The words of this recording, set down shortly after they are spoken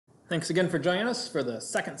Thanks again for joining us for the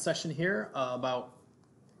second session here about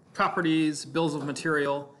properties, bills of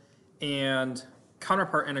material, and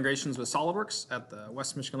counterpart integrations with SOLIDWORKS at the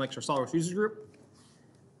West Michigan Lakeshore SOLIDWORKS User Group.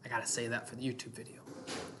 I gotta say that for the YouTube video.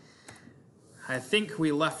 I think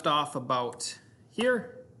we left off about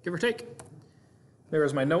here, give or take. There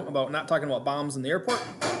was my note about not talking about bombs in the airport.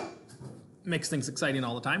 Makes things exciting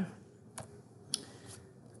all the time.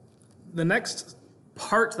 The next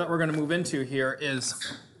part that we're going to move into here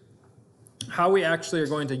is how we actually are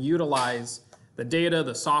going to utilize the data,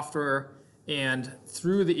 the software, and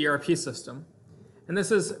through the ERP system. And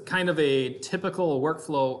this is kind of a typical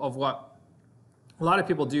workflow of what a lot of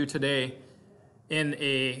people do today in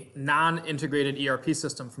a non-integrated ERP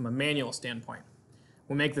system from a manual standpoint.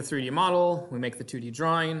 We make the 3D model, we make the 2D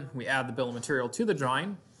drawing, we add the bill of material to the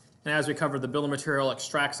drawing, and as we covered, the bill of material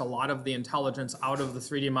extracts a lot of the intelligence out of the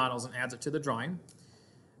 3D models and adds it to the drawing.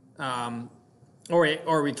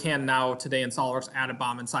 Or we can now today in SOLIDWORKS add a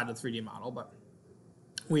BOM inside the 3D model, but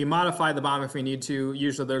we modify the BOM if we need to.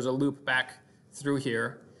 Usually there's a loop back through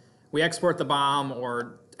here. We export the BOM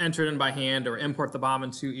or enter it in by hand or import the BOM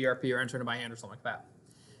into ERP or enter it in by hand or something like that.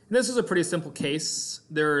 And this is a pretty simple case.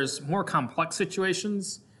 There's more complex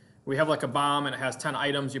situations. We have like a BOM and it has 10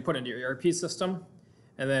 items you put into your ERP system,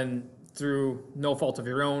 and then through no fault of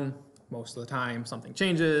your own, most of the time something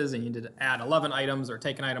changes and you need to add 11 items or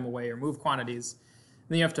take an item away or move quantities. And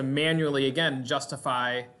then you have to manually, again,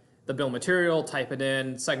 justify the bill of material, type it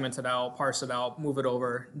in, segment it out, parse it out, move it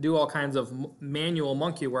over, do all kinds of manual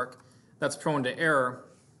monkey work that's prone to error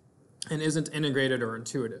and isn't integrated or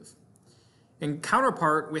intuitive. In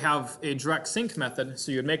Counterpart, we have a direct sync method.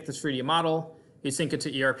 So you'd make the 3D model, you sync it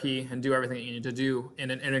to ERP, and do everything that you need to do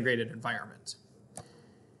in an integrated environment.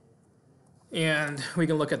 And we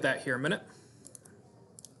can look at that here in a minute.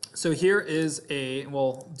 So here is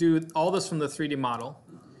we'll do all this from the 3D model,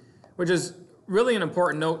 which is really an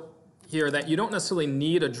important note here that you don't necessarily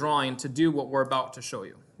need a drawing to do what we're about to show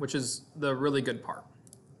you, which is the really good part.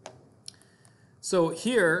 So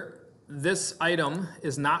here, this item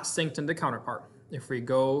is not synced into Counterpart. If we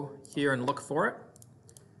go here and look for it,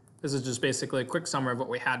 this is just basically a quick summary of what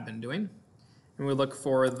we had been doing. And we look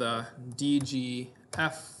for the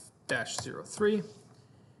DGF-03,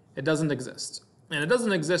 it doesn't exist. And it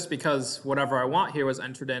doesn't exist because whatever I want here was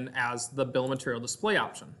entered in as the bill of material display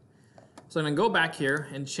option. So I'm going to go back here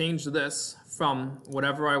and change this from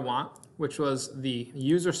whatever I want, which was the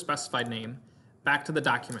user specified name, back to the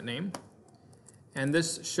document name. And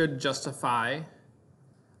this should justify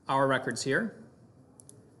our records here.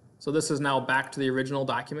 So this is now back to the original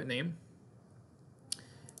document name.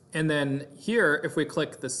 And then here, if we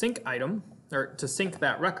click the sync item, or to sync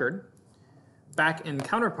that record, back in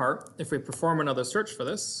Counterpart, if we perform another search for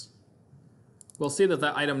this, we'll see that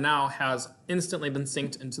that item now has instantly been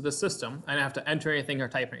synced into the system. I don't have to enter anything or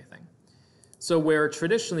type anything. So where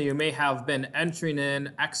traditionally you may have been entering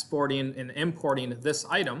in, exporting, and importing this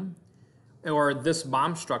item, or this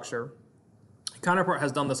BOM structure, Counterpart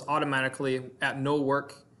has done this automatically at no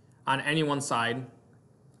work on anyone's side,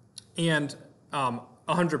 and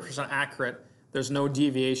 100% accurate. There's no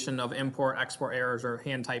deviation of import, export errors, or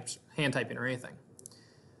hand typing or anything.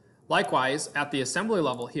 Likewise, at the assembly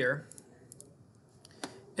level here,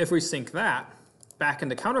 if we sync that back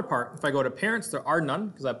into Counterpart, if I go to parents, there are none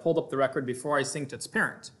because I pulled up the record before I synced its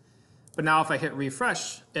parent. But now if I hit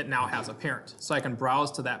refresh, it now has a parent. So I can browse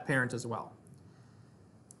to that parent as well.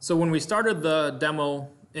 So when we started the demo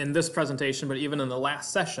in this presentation, but even in the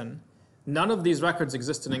last session, none of these records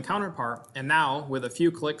existed in Counterpart, and now with a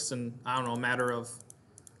few clicks and, I don't know, a matter of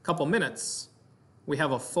a couple minutes, we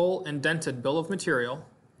have a full indented bill of material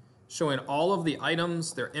showing all of the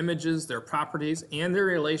items, their images, their properties, and their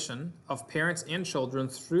relation of parents and children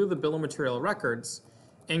through the bill of material records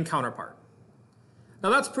in Counterpart.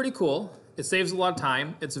 Now that's pretty cool. It saves a lot of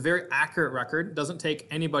time. It's a very accurate record. It doesn't take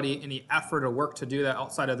anybody any effort or work to do that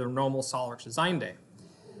outside of their normal SOLIDWORKS design day.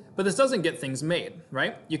 But this doesn't get things made,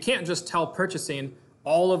 right? You can't just tell purchasing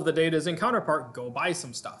all of the data is in Counterpart, go buy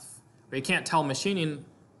some stuff. Or you can't tell machining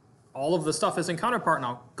all of the stuff is in Counterpart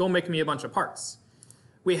now, go make me a bunch of parts.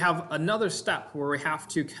 We have another step where we have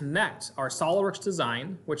to connect our SOLIDWORKS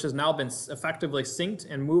design, which has now been effectively synced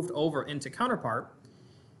and moved over into Counterpart,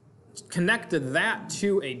 connected that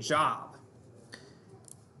to a job.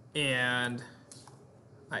 And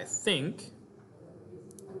I think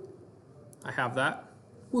I have that.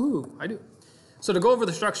 Woohoo, I do. So to go over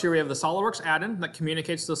the structure, we have the SOLIDWORKS add-in that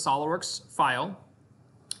communicates to the SOLIDWORKS file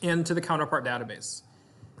and to the Counterpart database.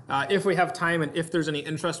 If we have time and if there's any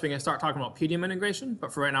interest, we can start talking about PDM integration,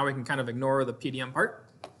 but for right now we can kind of ignore the PDM part.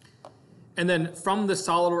 And then from this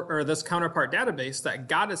this counterpart database that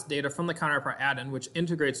got its data from the counterpart add-in, which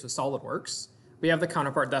integrates with SolidWorks, we have the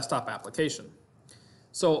counterpart desktop application.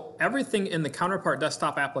 So everything in the counterpart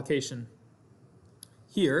desktop application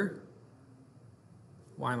here,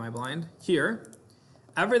 why am I blind? Here,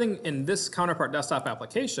 everything in this counterpart desktop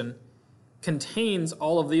application contains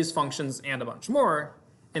all of these functions and a bunch more,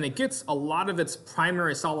 and it gets a lot of its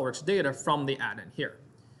primary SolidWorks data from the add-in here.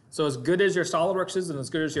 So as good as your SolidWorks is and as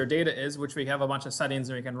good as your data is, which we have a bunch of settings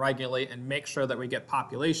and we can regulate and make sure that we get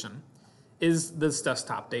population, is this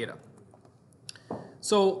desktop data.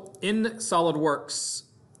 So in SolidWorks,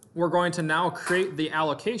 we're going to now create the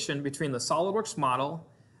allocation between the SolidWorks model,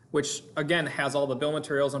 which again has all the bill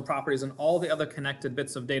materials and properties and all the other connected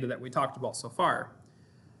bits of data that we talked about so far.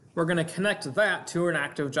 We're going to connect that to an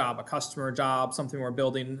active job, a customer job, something we're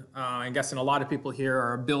building. I'm guessing a lot of people here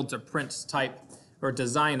are a build to print type or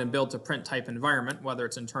design and build to print type environment, whether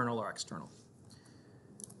it's internal or external.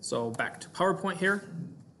 So back to PowerPoint here.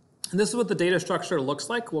 And this is what the data structure looks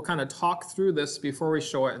like. We'll kind of talk through this before we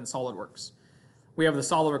show it in SolidWorks. We have the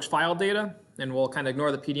SolidWorks file data, and we'll kind of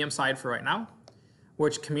ignore the PDM side for right now,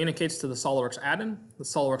 which communicates to the SolidWorks add-in. The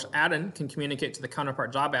SolidWorks add-in can communicate to the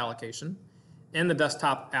counterpart job allocation in the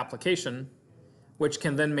desktop application, which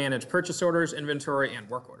can then manage purchase orders, inventory, and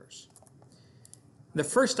work orders. The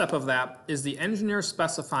first step of that is the engineer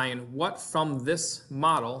specifying what from this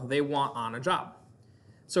model they want on a job.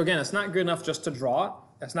 So again, it's not good enough just to draw it.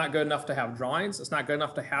 It's not good enough to have drawings. It's not good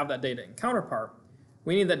enough to have that data in Counterpart.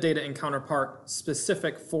 We need that data in Counterpart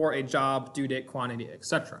specific for a job, due date, quantity,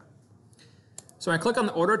 etc. So when I click on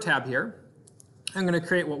the Order tab here, I'm going to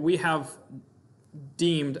create what we have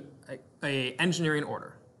deemed a engineering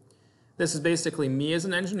order. This is basically me as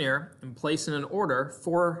an engineer and placing an order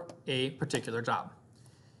for a particular job.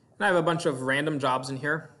 And I have a bunch of random jobs in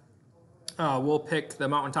here. We'll pick the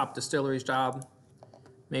Mountaintop Distilleries job.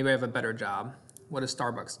 Maybe I have a better job. What does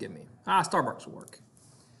Starbucks give me? Starbucks will work.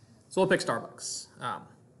 So we'll pick Starbucks.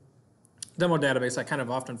 Demo database, I kind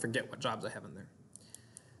of often forget what jobs I have in there.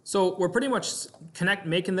 So we're pretty much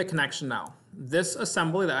making the connection now. This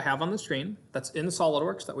assembly that I have on the screen, that's in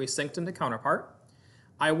SolidWorks that we synced into Counterpart,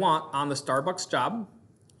 I want on the Starbucks job,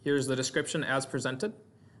 here's the description as presented.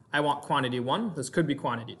 I want quantity 1, this could be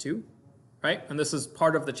quantity 2, right? And this is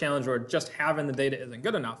part of the challenge where just having the data isn't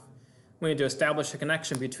good enough. We need to establish a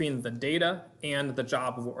connection between the data and the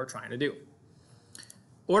job of what we're trying to do.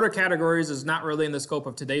 Order categories is not really in the scope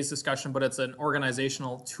of today's discussion, but it's an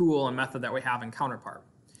organizational tool and method that we have in Counterpart.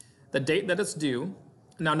 The date that it's due,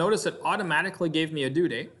 now notice it automatically gave me a due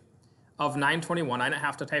date of 9/21. I didn't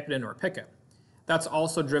have to type it in or pick it. That's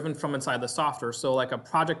also driven from inside the software. So like a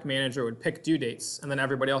project manager would pick due dates and then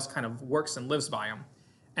everybody else kind of works and lives by them.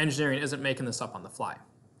 Engineering isn't making this up on the fly.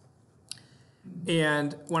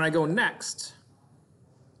 And when I go next,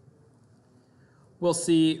 we'll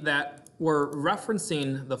see that we're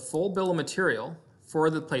referencing the full bill of material for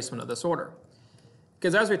the placement of this order.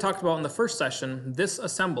 Because as we talked about in the first session, this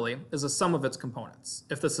assembly is a sum of its components.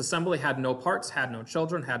 If this assembly had no parts, had no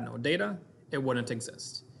children, had no data, it wouldn't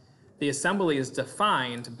exist. The assembly is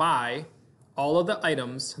defined by all of the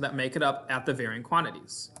items that make it up at the varying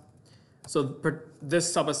quantities. So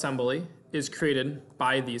this subassembly is created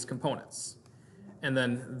by these components. And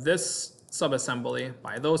then this subassembly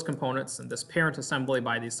by those components, and this parent assembly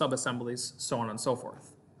by these subassemblies, so on and so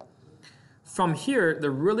forth. From here, the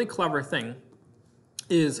really clever thing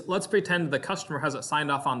is let's pretend the customer hasn't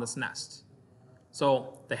signed off on this nest.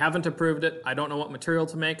 So they haven't approved it. I don't know what material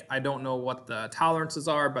to make. I don't know what the tolerances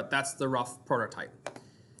are, but that's the rough prototype.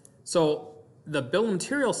 So the bill of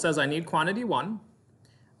material says I need quantity 1.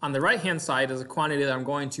 On the right-hand side is a quantity that I'm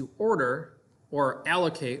going to order or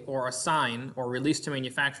allocate or assign or release to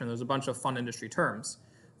manufacturing. There's a bunch of fun industry terms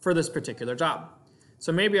for this particular job.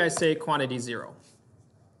 So maybe I say quantity 0.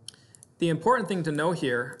 The important thing to know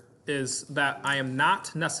here is that I am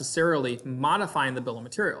not necessarily modifying the bill of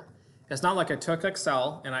material. It's not like I took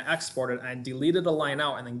Excel and I exported and I deleted a line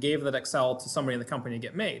out and then gave that Excel to somebody in the company to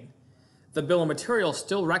get made. The bill of material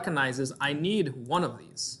still recognizes I need one of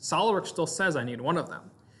these. SolidWorks still says I need one of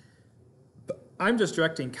them. But I'm just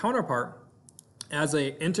directing Counterpart as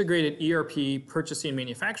an integrated ERP purchasing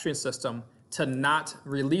manufacturing system to not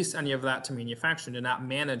release any of that to manufacturing, to not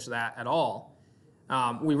manage that at all.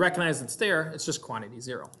 We recognize it's there, it's just quantity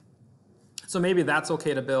 0. So maybe that's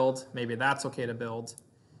okay to build, maybe that's okay to build,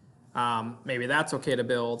 maybe that's okay to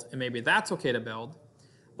build, and maybe that's okay to build.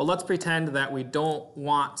 But let's pretend that we don't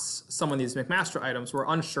want some of these McMaster items.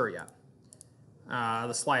 We're unsure yet.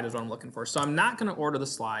 The slide is what I'm looking for. So I'm not going to order the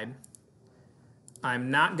slide.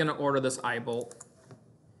 I'm not going to order this eye bolt.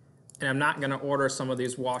 and I'm not going to order some of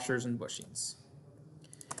these washers and bushings.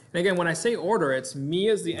 And again, when I say order, it's me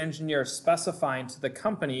as the engineer specifying to the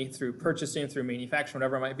company through purchasing, through manufacturing,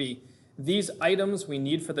 whatever it might be, these items we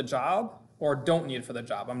need for the job or don't need for the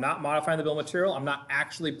job. I'm not modifying the bill of material. I'm not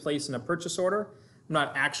actually placing a purchase order. I'm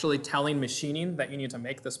not actually telling machining that you need to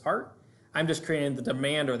make this part. I'm just creating the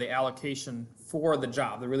demand or the allocation for the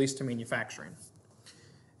job, the release to manufacturing.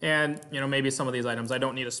 And maybe some of these items, I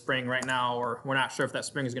don't need a spring right now, or we're not sure if that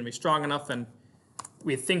spring is going to be strong enough, and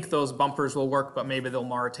we think those bumpers will work, but maybe they'll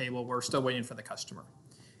mar a table. We're still waiting for the customer.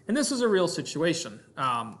 And this is a real situation.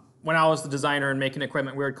 When I was the designer and making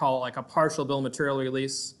equipment, we would call it like a partial bill of material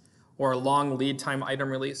release or a long lead time item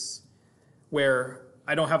release, where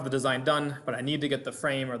I don't have the design done, but I need to get the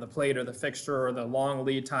frame or the plate or the fixture or the long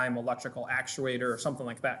lead time electrical actuator or something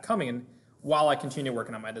like that coming while I continue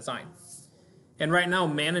working on my design. And right now,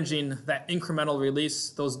 managing that incremental release,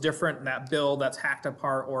 that bill that's hacked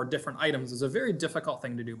apart or different items is a very difficult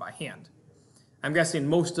thing to do by hand. I'm guessing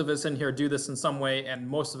most of us in here do this in some way, and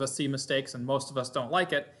most of us see mistakes, and most of us don't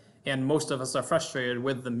like it, and most of us are frustrated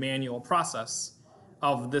with the manual process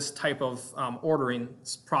of this type of ordering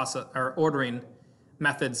process or ordering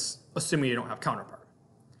methods, assuming you don't have counterpart.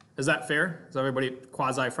 Is that fair? Is everybody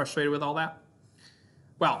quasi-frustrated with all that?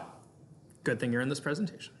 Well, good thing you're in this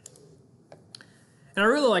presentation. And I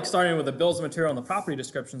really like starting with the bills of material and the property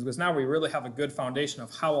descriptions, because now we really have a good foundation of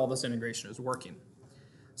how all this integration is working.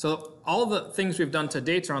 So all of the things we've done to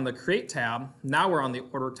date are on the Create tab. Now we're on the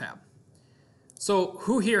Order tab. So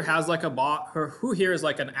who here has like a bot, or who here is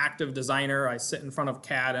like an active designer? I sit in front of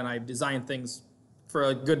CAD and I design things for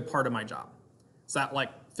a good part of my job. Is that like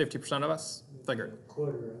 50% of us? Figured. A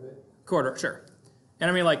quarter of it. Quarter, sure. And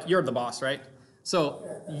I mean, like, you're the boss, right? So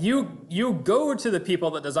you go to the people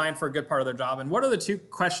that design for a good part of their job, and what are the two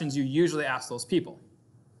questions you usually ask those people?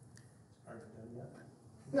 Are you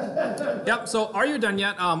done yet? Yep, so are you done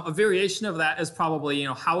yet? A variation of that is probably,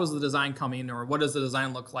 how is the design coming, or what does the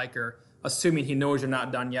design look like, or assuming he knows you're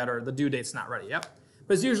not done yet, or the due date's not ready yet.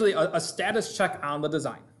 But it's usually a status check on the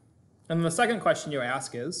design. And then the second question you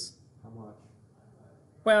ask is? How much?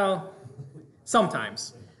 Well,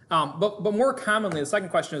 sometimes. But more commonly, the second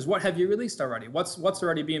question is, what have you released already? What's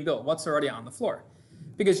already being built? What's already on the floor?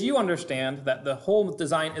 Because you understand that the whole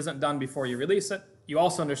design isn't done before you release it. You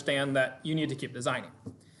also understand that you need to keep designing.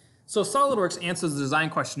 So SolidWorks answers the design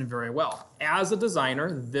question very well. As a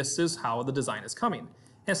designer, this is how the design is coming.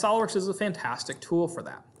 And SolidWorks is a fantastic tool for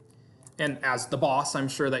that. And as the boss, I'm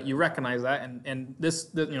sure that you recognize that. And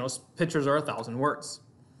pictures are 1,000 words.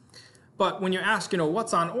 But when you ask,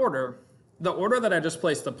 what's on order, the order that I just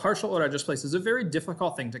placed, the partial order I just placed, is a very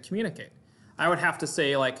difficult thing to communicate. I would have to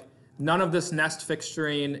say, like, none of this nest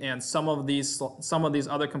fixturing and some of these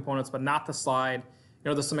other components, but not the slide.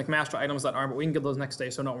 There's some McMaster items that aren't, but we can get those next day,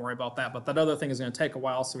 so don't worry about that. But that other thing is going to take a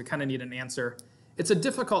while, so we kind of need an answer. It's a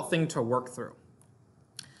difficult thing to work through.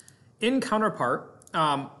 In Counterpart,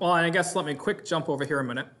 and I guess let me quick jump over here a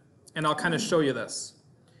minute, and I'll kind of show you this.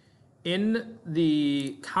 In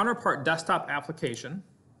the Counterpart desktop application,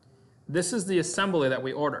 this is the assembly that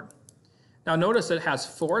we ordered. Now notice it has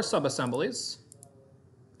 4 subassemblies,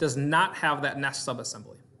 does not have that nest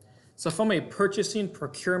subassembly. So from a purchasing,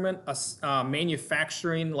 procurement,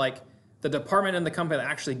 manufacturing, like the department in the company that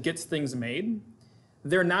actually gets things made,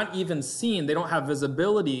 they're not even seen, they don't have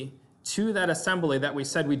visibility to that assembly that we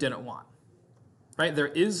said we didn't want. Right? There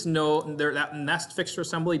is that nest fixture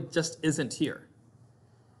assembly just isn't here.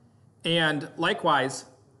 And likewise,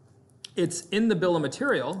 it's in the bill of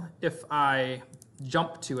material. If I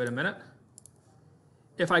jump to it a minute,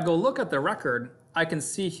 if I go look at the record, I can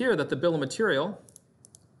see here that the bill of material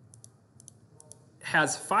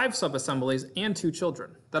has 5 subassemblies and 2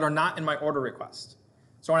 children that are not in my order request.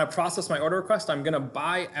 So when I process my order request, I'm going to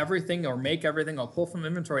buy everything or make everything or pull from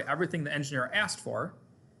inventory everything the engineer asked for,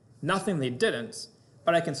 nothing they didn't,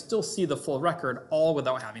 but I can still see the full record all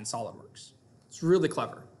without having SolidWorks. It's really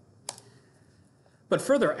clever. But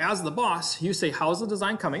further, as the boss, you say, how's the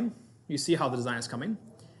design coming? You see how the design is coming.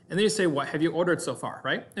 And then you say, what have you ordered so far,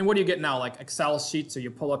 right? And what do you get now? Like Excel sheets, or you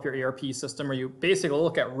pull up your ERP system, or you basically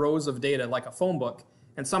look at rows of data like a phone book,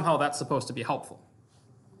 and somehow that's supposed to be helpful.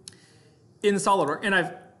 In SolidWorks, and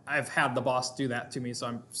I've had the boss do that to me, so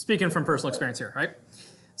I'm speaking from personal experience here, right?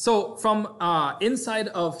 So from inside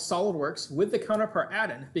of SolidWorks with the Counterpart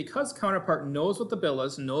add-in, because Counterpart knows what the bill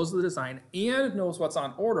is, knows the design, and knows what's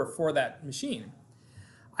on order for that machine,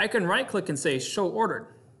 I can right-click and say, show ordered.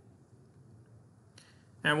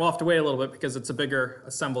 And we'll have to wait a little bit because it's a bigger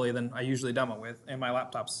assembly than I usually demo with, and my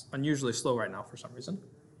laptop's unusually slow right now for some reason.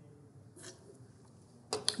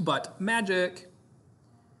 But magic.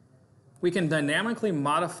 we can dynamically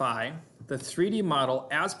modify the 3D model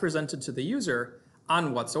as presented to the user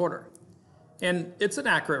on what's order. And it's an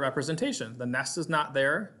accurate representation. The nest is not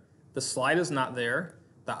there, the slide is not there,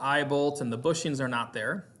 the eye bolt and the bushings are not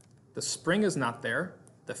there, the spring is not there,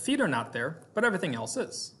 the feet are not there, but everything else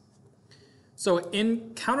is. So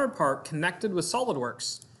in Counterpart connected with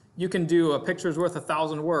SolidWorks, you can do a picture's worth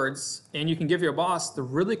 1,000 words, and you can give your boss the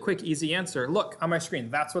really quick, easy answer. Look, on my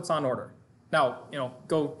screen, that's what's on order. Now,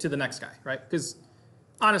 go to the next guy, right? Because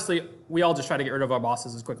honestly, we all just try to get rid of our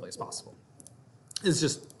bosses as quickly as possible. It's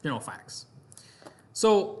just, facts.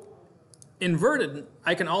 So inverted,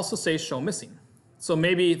 I can also say show missing. So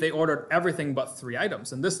maybe they ordered everything but 3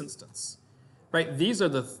 items in this instance, right? These are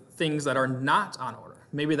the things that are not on order.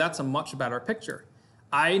 Maybe that's a much better picture.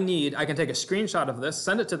 I can take a screenshot of this,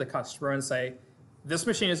 send it to the customer and say, this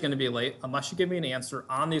machine is going to be late unless you give me an answer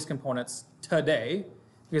on these components today,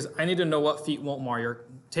 because I need to know what feet won't mar your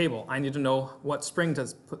table. I need to know what spring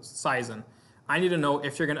to put size in. I need to know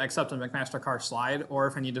if you're going to accept a McMaster-Carr slide or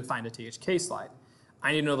if I need to find a THK slide.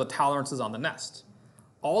 I need to know the tolerances on the nest.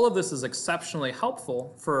 All of this is exceptionally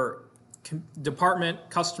helpful for department,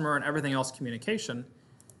 customer, and everything else communication,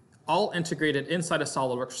 all integrated inside of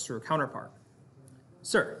SolidWorks through Counterpart.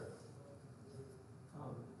 Sir?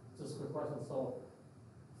 Just a quick question. So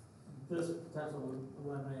this potentially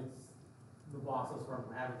eliminates the bosses from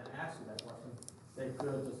having to ask you that question. They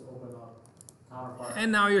could just open up Counterpart.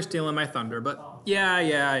 And now you're stealing my thunder, but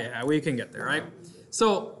yeah, we can get there, right?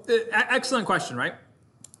 So excellent question, right?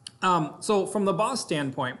 So from the boss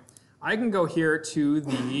standpoint, I can go here to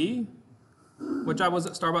the, what job was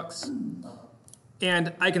it, Starbucks?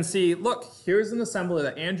 And I can see, look, here's an assembly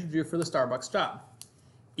that Andrew drew for the Starbucks job.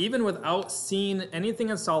 Even without seeing anything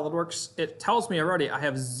in SolidWorks, it tells me already I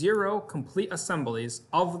have 0 complete assemblies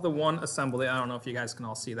of the one assembly. I don't know if you guys can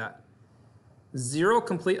all see that. 0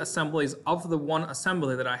 complete assemblies of the one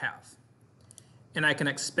assembly that I have. And I can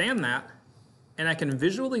expand that, and I can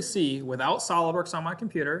visually see, without SolidWorks on my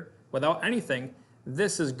computer, without anything,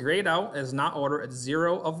 this is grayed out as not order. It's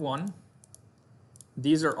 0 of 1.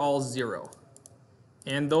 These are all 0.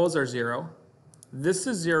 And those are 0. This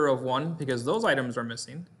is 0 of 1 because those items are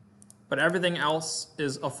missing, but everything else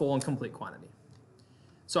is a full and complete quantity.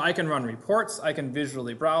 So I can run reports, I can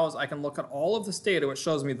visually browse, I can look at all of this data, which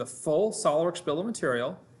shows me the full SolidWorks bill of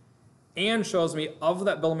material and shows me of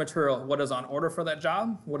that bill of material what is on order for that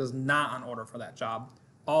job, what is not on order for that job,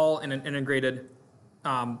 all in an integrated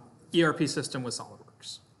ERP system with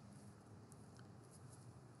SolidWorks.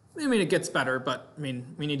 I mean, it gets better, but I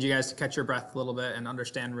mean, we need you guys to catch your breath a little bit and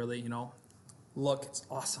understand really, look, it's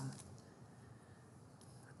awesome.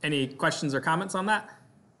 Any questions or comments on that?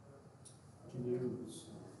 Can you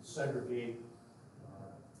segregate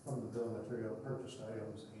from the bill of material purchased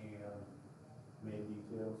items and made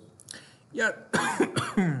details? Yeah,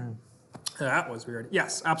 that was weird.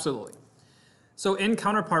 Yes, absolutely. So in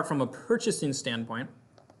Counterpart, from a purchasing standpoint,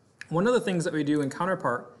 one of the things that we do in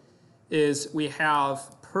Counterpart is we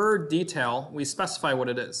have per detail, we specify what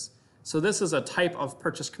it is. So this is a type of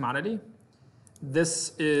purchase commodity.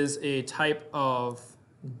 This is a type of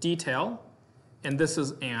detail, and this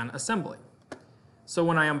is an assembly. So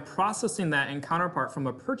when I am processing that in Counterpart from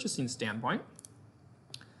a purchasing standpoint,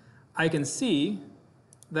 I can see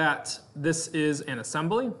that this is an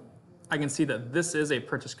assembly, I can see that this is a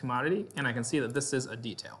purchase commodity, and I can see that this is a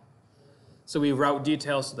detail. So we route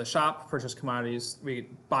details to the shop, purchase commodities, we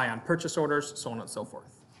buy on purchase orders, so on and so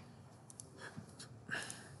forth.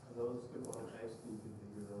 Those component types, can you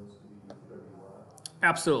configure those to be whatever you want?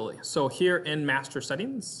 Absolutely. So here in master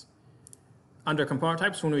settings, under component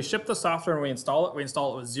types, when we ship the software and we install it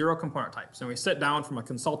with 0 component types. And we sit down from a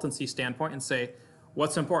consultancy standpoint and say,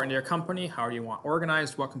 what's important to your company? How do you want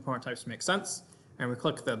organized? What component types make sense? And we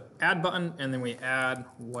click the add button, and then we add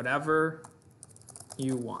whatever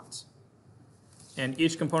you want. And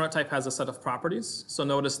each component type has a set of properties. So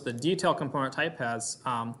notice the detail component type has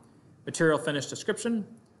material finish description.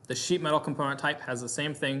 The sheet metal component type has the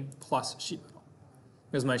same thing plus sheet metal.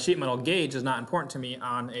 Because my sheet metal gauge is not important to me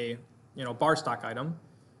on a bar stock item.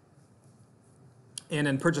 And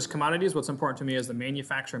in purchase commodities, what's important to me is the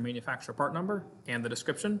manufacturer part number and the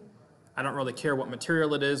description. I don't really care what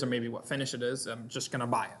material it is or maybe what finish it is. I'm just going to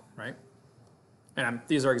buy it, right? And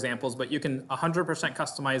these are examples, but you can 100%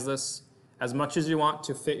 customize this as much as you want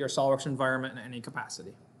to fit your SolidWorks environment in any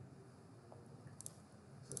capacity.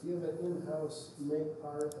 So if you have an in-house make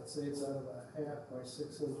part, let's say it's out of a 1/2 by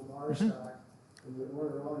 6-inch bar stock, and you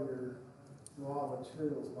order all your raw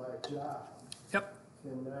materials by job, Yep.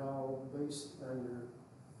 and now based on your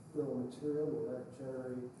bill of material, will that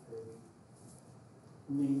generate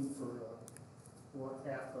a need for a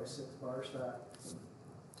half by 6 bar stock.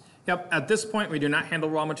 Yep, at this point, we do not handle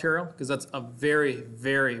raw material because that's a very,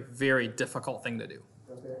 very, very difficult thing to do.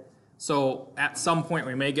 Okay, So at some point,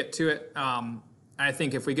 we may get to it. I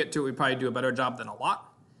think if we get to it, we probably do a better job than a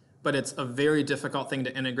lot. But it's a very difficult thing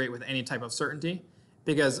to integrate with any type of certainty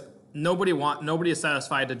because nobody is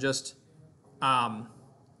satisfied to just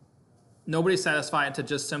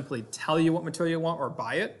simply tell you what material you want or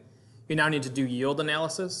buy it. You now need to do yield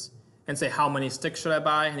analysis and say how many sticks should I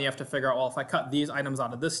buy, and you have to figure out, well, if I cut these items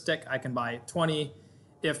out of this stick, I can buy 20.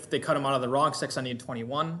 If they cut them out of the wrong sticks, I need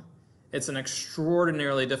 21. It's an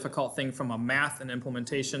extraordinarily difficult thing from a math and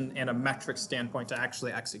implementation and a metric standpoint to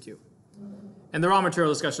actually execute. And the raw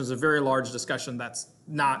material discussion is a very large discussion that's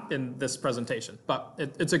not in this presentation, but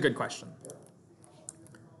it's a good question.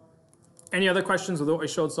 Any other questions with what we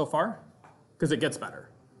showed so far? Because it gets better.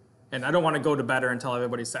 And I don't want to go to better until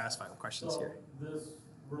everybody's satisfied with questions here. This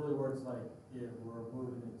really works like if we're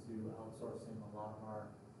moving into outsourcing a lot of our.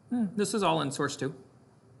 This is all in-source too.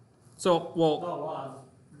 So, well, No, well, I was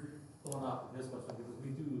going off of this question because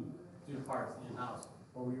we do parts in-house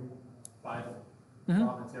where we buy the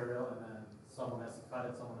raw material and then someone has to cut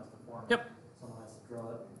it, someone has to form it. Yep. Someone has to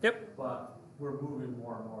drill it. Yep. But we're moving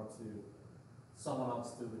more and more to someone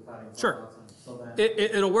else do the cutting. Sure. Else, and so then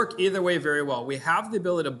It'll work either way very well. We have the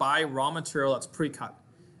ability to buy raw material that's pre-cut.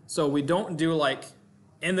 So we don't do like,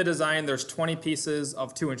 in the design, there's 20 pieces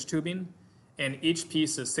of 2-inch tubing, and each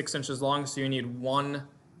piece is 6 inches long, so you need one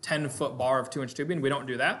 10-foot bar of 2-inch tubing. We don't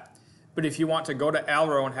do that. But if you want to go to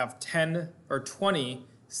Alro and have 10 or 20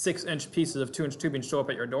 6-inch pieces of 2-inch tubing show up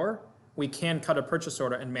at your door, we can cut a purchase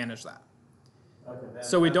order and manage that. okay,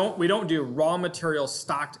 So we don't do raw material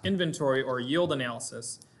stocked inventory or yield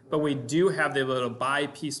analysis, but we do have the ability to buy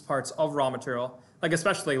piece parts of raw material, like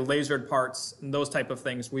especially lasered parts and those type of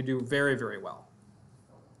things we do very, very well.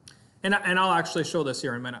 And I'll actually show this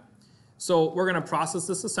here in a minute. So we're going to process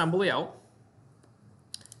this assembly out.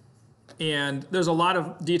 And there's a lot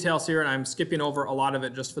of details here, and I'm skipping over a lot of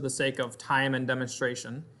it just for the sake of time and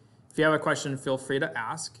demonstration. If you have a question, feel free to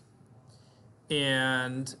ask.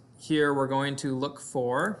 And here we're going to look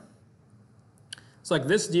for, so like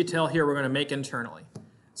this detail here we're going to make internally.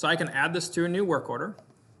 So I can add this to a new work order.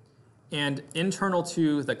 And internal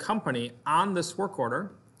to the company on this work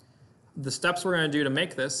order, the steps we're going to do to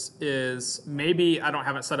make this is, maybe I don't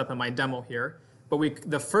have it set up in my demo here, but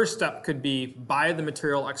the first step could be buy the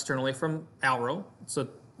material externally from Alro. So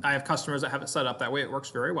I have customers that have it set up that way. It works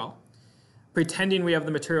very well. Pretending we have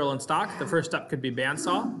the material in stock, the first step could be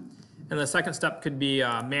bandsaw. And the second step could be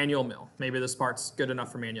manual mill. Maybe this part's good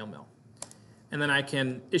enough for manual mill. And then I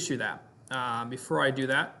can issue that. Before I do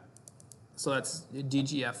that, so that's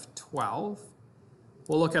DGF 12.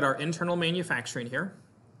 We'll look at our internal manufacturing here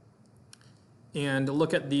and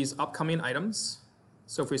look at these upcoming items.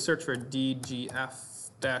 So if we search for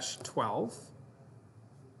DGF-12, I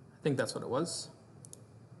think that's what it was,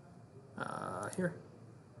 here,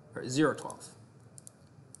 or 012.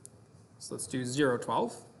 So let's do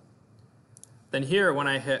 012. Then here, when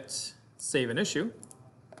I hit save and issue,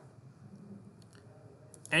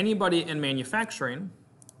 anybody in manufacturing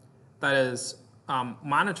that is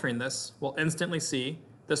monitoring this will instantly see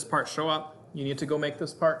this part show up. You need to go make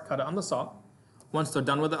this part, cut it on the saw. Once they're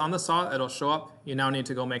done with it on the saw, it'll show up. You now need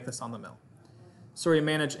to go make this on the mill. So we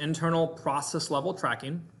manage internal process level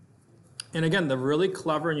tracking. And again, the really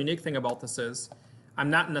clever and unique thing about this is I'm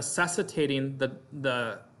not necessitating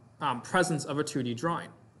the presence of a 2D drawing.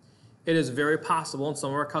 It is very possible, and some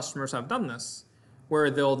of our customers have done this, where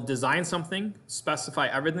they'll design something, specify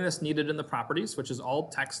everything that's needed in the properties, which is all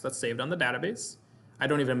text that's saved on the database. I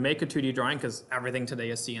don't even make a 2D drawing because everything today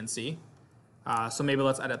is CNC. So maybe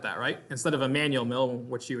let's edit that, right? Instead of a manual mill,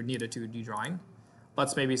 which you would need a 2D drawing,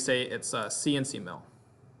 let's maybe say it's a CNC mill.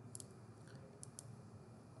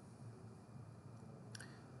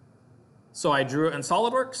 So I drew it in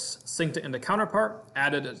SolidWorks, synced it into Counterpart,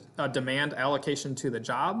 added a demand allocation to the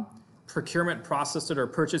job, procurement processed it, or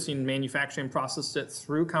purchasing manufacturing processed it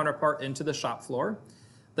through Counterpart into the shop floor.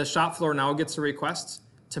 The shop floor now gets a request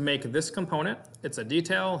to make this component. It's a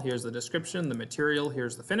detail, here's the description, the material,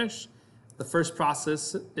 here's the finish. The first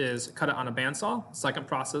process is cut it on a bandsaw. Second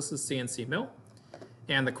process is CNC mill.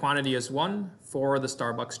 And the quantity is 1 for the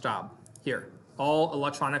Starbucks job. Here, all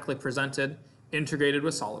electronically presented, integrated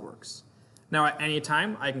with SolidWorks. Now at any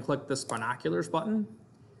time, I can click this binoculars button,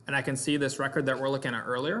 and I can see this record that we're looking at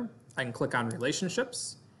earlier. I can click on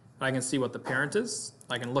relationships, and I can see what the parent is.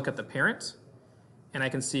 I can look at the parent, and I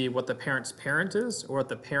can see what the parent's parent is, or what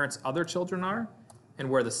the parent's other children are, and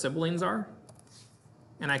where the siblings are.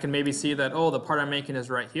 and I can maybe see that, oh, the part I'm making is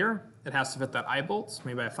right here. It has to fit that eye bolt.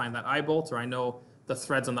 Maybe I find that eye bolt, or I know the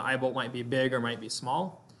threads on the eye bolt might be big or might be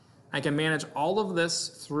small. I can manage all of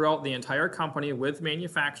this throughout the entire company with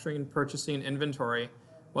manufacturing, purchasing, inventory,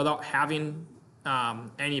 without having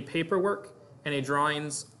any paperwork, any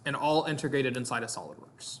drawings, and all integrated inside of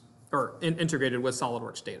SolidWorks, or integrated with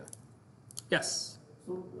SolidWorks data. Yes?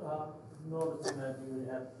 So, noticing that you would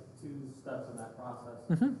have 2 steps in that process,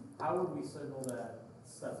 how would we signal that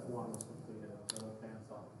step 1 was completed, the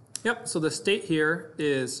bandsaw? Yep, so the state here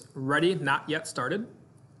is ready, not yet started.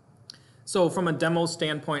 So from a demo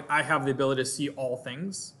standpoint, I have the ability to see all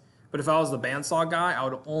things. But if I was the bandsaw guy, I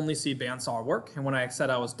would only see bandsaw work. And when I said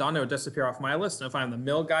I was done, it would disappear off my list. And if I'm the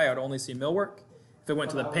mill guy, I would only see mill work. If it went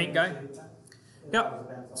to the paint guy,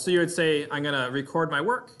 yep. So you would say, I'm going to record my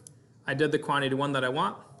work. I did the quantity 1 that I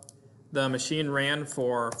want. The machine ran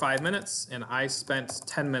for 5 minutes, and I spent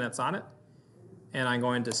 10 minutes on it. And I'm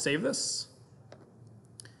going to save this.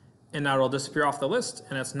 And now it'll disappear off the list,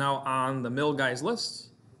 and it's now on the mill guy's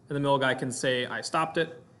list. And the mill guy can say, I stopped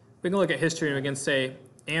it. We can look at history, and we can say,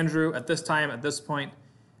 Andrew, at this time, at this point,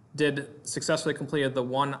 did successfully completed the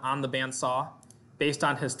 1 on the bandsaw. Based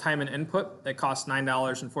on his time and input, it cost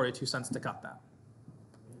 $9.42 to cut that.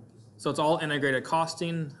 So it's all integrated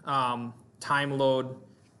costing, time load,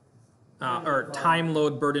 or time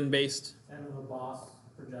load burden based. And the boss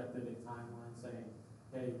projected a timeline saying,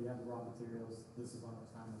 hey, you have the raw materials, this is how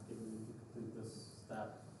much time it's giving you to complete this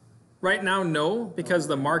step. Right now, no, because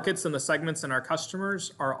the markets and the segments and our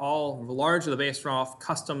customers are all largely based off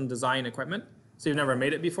custom design equipment. So you've never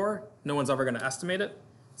made it before. No one's ever going to estimate it.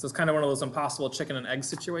 So it's kind of one of those impossible chicken and egg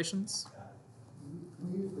situations.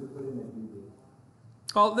 We used to put in a due date.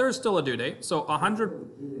 Well, there's still a due date. So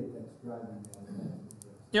 100. Due date that's driving that.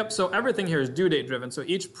 Yep, so everything here is due date driven. So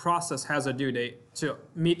each process has a due date to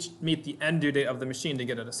meet the end due date of the machine to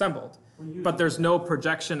get it assembled. But there's no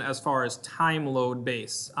projection as far as time load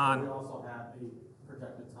base We on. also have a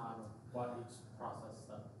projected time of what each process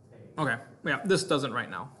step takes. Okay, yeah, this doesn't right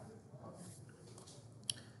now.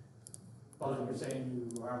 But you're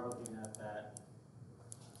saying you are looking at that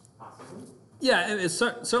possibly? Yeah, and it's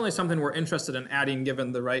certainly something we're interested in adding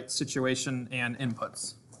given the right situation and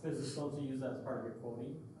inputs. Is it still to use that as part of your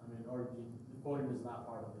quoting? I mean, or the quoting is not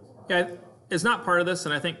part of this process? Yeah, it's not part of this,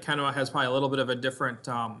 and I think Kenowa has probably a little bit of a different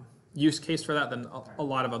use case for that than a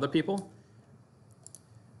lot of other people.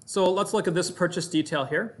 So let's look at this purchase detail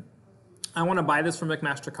here. I want to buy this from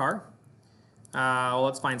McMaster-Carr. Well,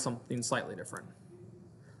 let's find something slightly different.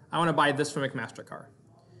 I want to buy this from McMaster-Carr.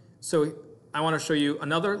 So I want to show you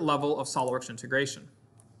another level of SOLIDWORKS integration.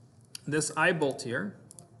 This eye bolt here,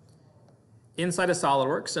 inside of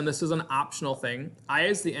SOLIDWORKS, and this is an optional thing, I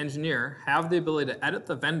as the engineer have the ability to edit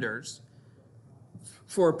the vendors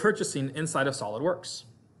for purchasing inside of SOLIDWORKS.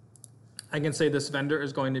 I can say this vendor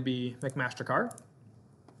is going to be McMaster-Carr,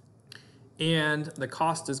 and the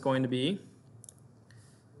cost is going to be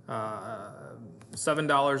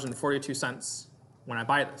 $7.42 when I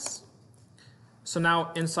buy this. So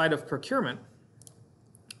now inside of procurement,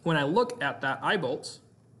 when I look at that eye bolt,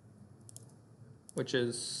 which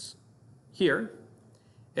is here,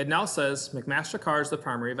 it now says McMaster-Carr is the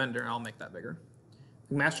primary vendor. I'll make that bigger.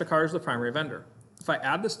 McMaster-Carr is the primary vendor. If I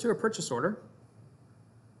add this to a purchase order,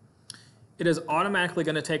 it is automatically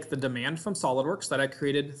going to take the demand from SOLIDWORKS that I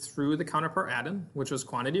created through the counterpart add-in, which was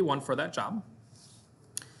quantity 1 for that job.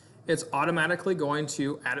 It's automatically going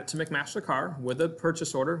to add it to McMaster-Carr with a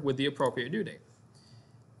purchase order with the appropriate due date.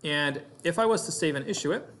 And if I was to save and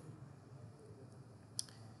issue it,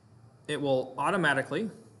 it will automatically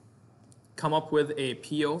come up with a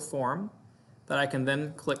PO form that I can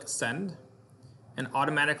then click send and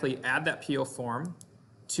automatically add that PO form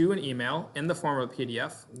to an email in the form of a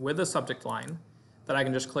PDF with a subject line that I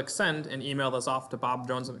can just click send and email this off to Bob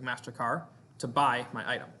Jones at McMaster-Carr to buy my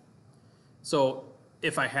item. So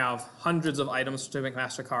if I have hundreds of items to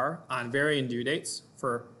McMaster-Carr on varying due dates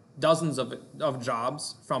for dozens of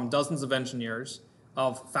jobs from dozens of engineers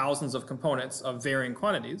of thousands of components of varying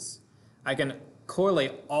quantities, I can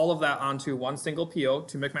correlate all of that onto one single PO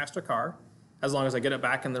to McMaster-Carr as long as I get it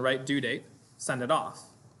back in the right due date, send it off.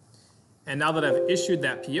 And now that I've issued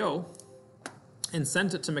that PO and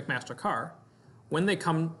sent it to McMaster-Carr, when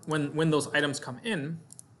those items come in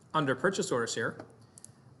under purchase orders here,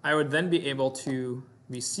 I would then be able to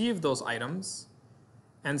receive those items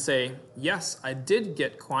and say, yes, I did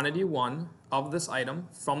get quantity 1 of this item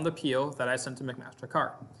from the PO that I sent to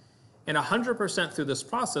McMaster-Carr. And 100% through this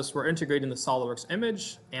process, we're integrating the SOLIDWORKS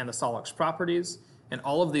image and the SOLIDWORKS properties and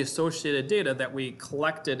all of the associated data that we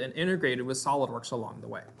collected and integrated with SOLIDWORKS along the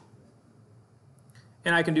way.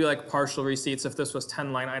 And I can do like partial receipts. If this was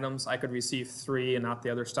 10 line items, I could receive 3 and not the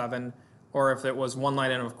other 7. Or if it was 1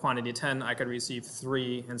 line item of quantity 10, I could receive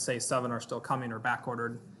 3 and say 7 are still coming or back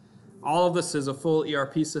ordered. All of this is a full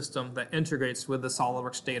ERP system that integrates with the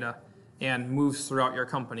SolidWorks data and moves throughout your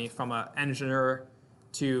company from an engineer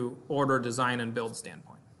to order, design, and build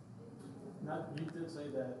standpoint. Now, you did say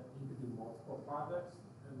that you could do multiple projects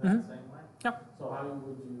in that same way? Yep. So how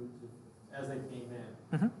would you, as they came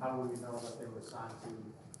in, how would you know that they were assigned to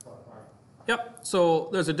what part? Yep, so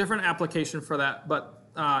there's a different application for that, but,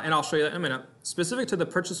 and I'll show you that in a minute. Specific to the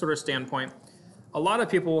purchase order standpoint, a lot of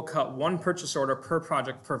people will cut 1 purchase order per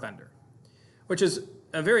project per vendor, which is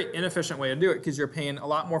a very inefficient way to do it because you're paying a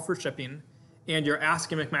lot more for shipping and you're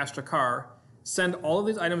asking McMaster-Carr, send all of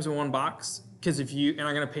these items in 1 box because if you, and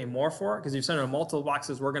I'm gonna pay more for it because if you send them in multiple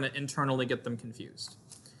boxes, we're gonna internally get them confused.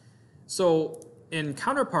 So in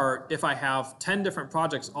Counterpart, if I have 10 different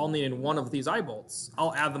projects all needing 1 of these eye bolts,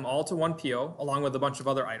 I'll add them all to 1 PO along with a bunch of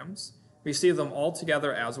other items, receive them all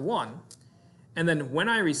together as 1. And then when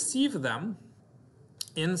I receive them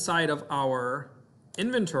inside of our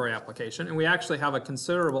inventory application, and we actually have a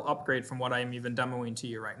considerable upgrade from what I am even demoing to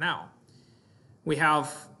you right now, we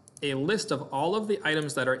have a list of all of the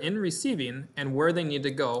items that are in receiving and where they need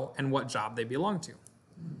to go and what job they belong to.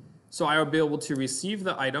 So I would be able to receive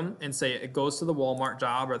the item and say it goes to the Walmart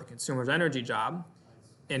job or the consumer's energy job,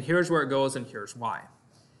 and here's where it goes and here's why.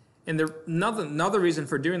 And another reason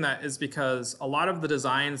for doing that is because a lot of the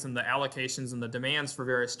designs and the allocations and the demands for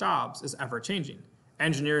various jobs is ever changing.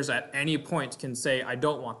 Engineers at any point can say, I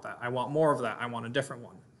don't want that, I want more of that, I want a different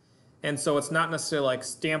one. And so it's not necessarily like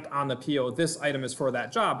stamped on the PO, this item is for that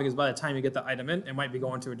job, because by the time you get the item in, it might be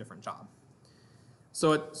going to a different job.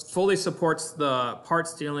 So it fully supports the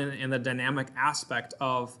parts dealing and the dynamic aspect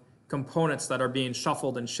of components that are being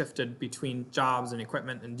shuffled and shifted between jobs and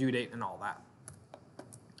equipment and due date and all that.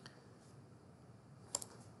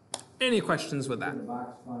 Any questions with that? The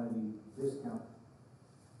box quantity discount,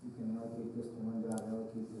 you can allocate this to 1 job,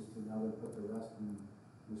 allocate this to another, put the rest in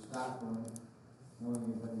your stock room, knowing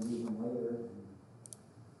you're going to use them later.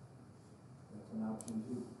 That's an option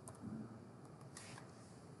too.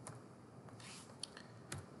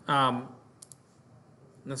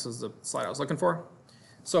 This is the slide I was looking for.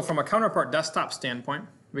 So from a Counterpart desktop standpoint,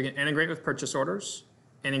 we can integrate with purchase orders,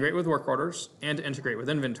 integrate with work orders, and integrate with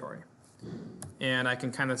inventory. And I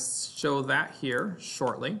can kind of show that here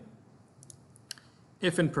shortly.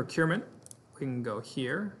 If in procurement, we can go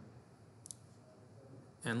here.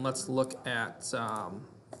 And let's look at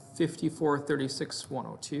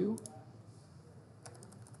 5436-102.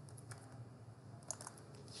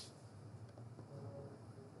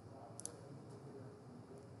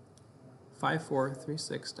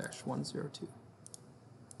 (5436-102).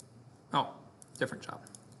 Oh, different job.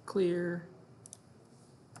 Clear.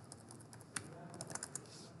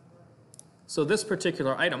 So this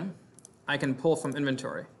particular item, I can pull from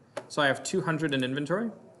inventory. So I have 200 in inventory.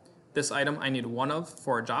 This item I need 1 of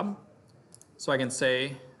for a job. So I can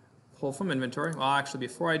say, pull from inventory. Well, actually,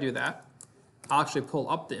 before I do that, I'll actually pull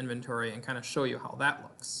up the inventory and kind of show you how that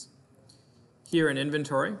looks. Here in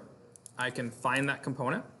inventory, I can find that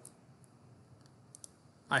component.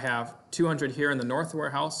 I have 200 here in the north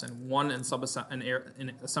warehouse and 1 in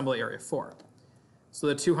assembly area 4. So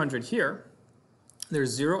the 200 here,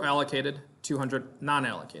 there's 0 allocated, 200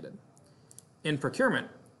 non-allocated. In procurement,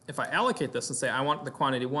 if I allocate this and say I want the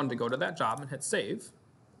quantity 1 to go to that job and hit save,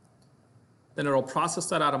 then it'll process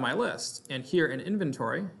that out of my list. And here in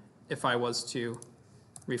inventory, if I was to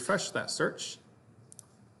refresh that search,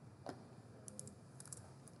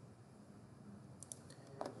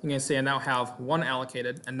 you can see I now have 1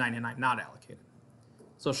 allocated and 99 not allocated.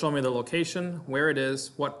 So show me the location, where it is,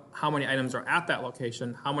 how many items are at that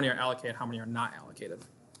location, how many are allocated, how many are not allocated.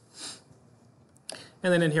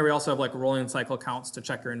 And then in here we also have like rolling cycle counts to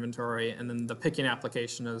check your inventory, and then the picking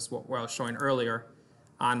application is what I was showing earlier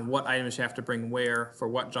on what items you have to bring where, for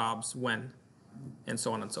what jobs, when, and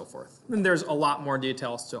so on and so forth. And there's a lot more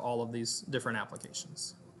details to all of these different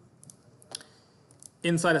applications.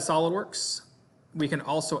 Inside of SolidWorks, we can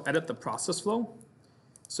also edit the process flow.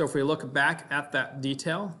 So if we look back at that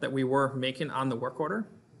detail that we were making on the work order,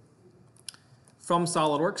 from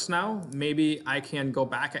SolidWorks now, maybe I can go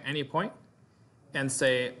back at any point and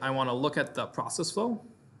say, I want to look at the process flow.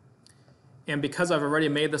 And because I've already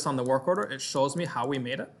made this on the work order, it shows me how we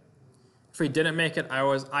made it. If we didn't make it, I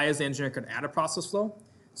as the engineer could add a process flow.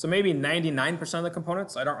 So maybe 99% of the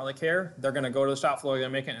components, I don't really care. They're going to go to the shop floor, they're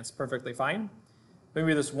going to make it, and it's perfectly fine.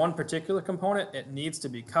 Maybe this one particular component, it needs to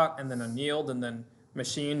be cut and then annealed and then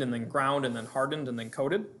machined and then ground and then hardened and then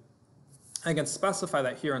coated. I can specify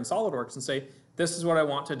that here in SolidWorks and say, this is what I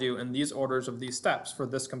want to do in these orders of these steps for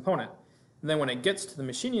this component. And then when it gets to the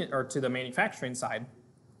machining or to the manufacturing side,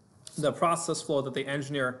 the process flow that the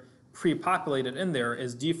engineer pre-populated in there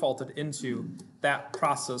is defaulted into that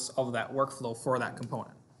process of that workflow for that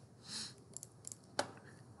component.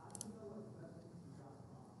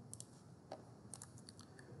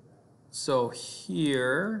 So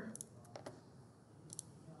here,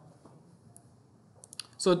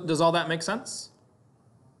 so does all that make sense?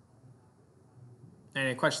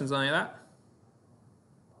 Any questions on any of that?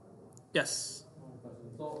 Yes.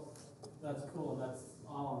 So that's cool, that's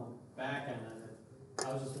all on the back end of it.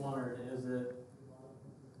 I was just wondering, is this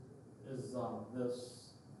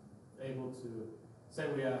able to, say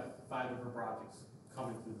we have 5 different projects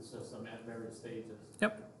coming through the system at various stages.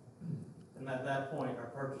 Yep. And at that point, our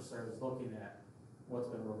purchaser is looking at what's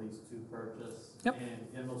been released to purchase. Yep. And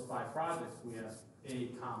in those 5 projects, we have a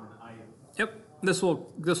common item. Yep. This will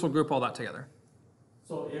group all that together.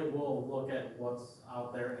 So it will look at what's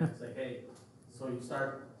out there and say, hey, so you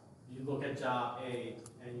look at job A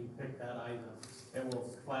and you pick that item. It will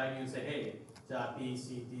flag you and say, hey, job B,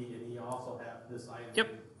 C, D, and E also have this item. Yep.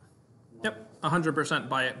 Yep. 100%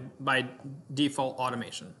 by default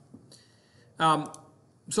automation.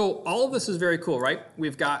 So all of this is very cool, right?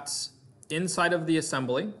 We've got inside of the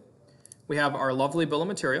assembly, we have our lovely bill of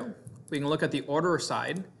material. We can look at the order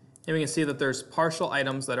side, and we can see that there's partial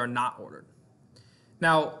items that are not ordered.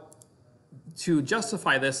 Now, to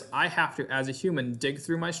justify this, I have to, as a human, dig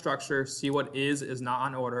through my structure, see what is not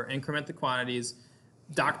on order, increment the quantities,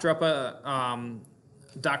 doctor up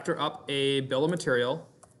a bill of material,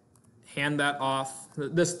 hand that off,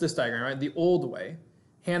 this diagram, right? The old way.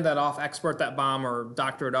 Hand that off, export that BOM, or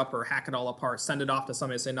doctor it up, or hack it all apart, send it off to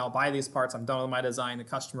somebody, say, now buy these parts, I'm done with my design, the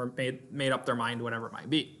customer made up their mind, whatever it might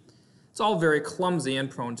be. It's all very clumsy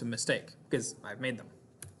and prone to mistake, because I've made them.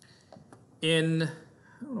 I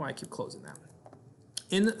don't know why I keep closing that.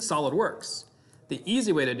 In SolidWorks, the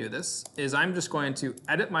easy way to do this is I'm just going to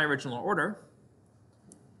edit my original order,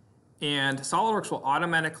 and SolidWorks will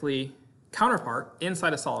automatically, Counterpart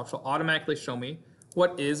inside of SolidWorks will automatically show me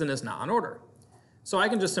what is and is not on order. So I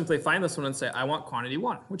can just simply find this one and say, I want quantity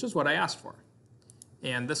 1, which is what I asked for.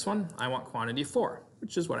 And this one, I want quantity 4,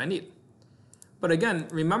 which is what I need. But again,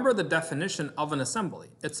 remember the definition of an assembly.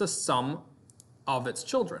 It's a sum of its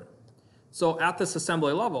children. So at this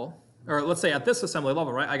assembly level, or let's say at this assembly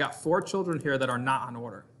level, right, I got 4 children here that are not on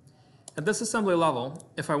order. At this assembly level,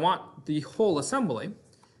 if I want the whole assembly,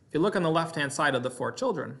 if you look on the left-hand side of the 4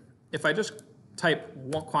 children, if I just type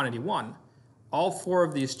quantity 1, all 4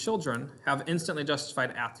 of these children have instantly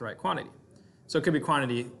justified at the right quantity. So it could be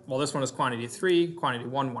quantity, well, this one is quantity 3, quantity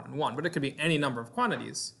 1, 1, and 1, but it could be any number of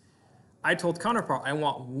quantities. I told Counterpart I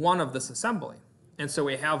want 1 of this assembly. And so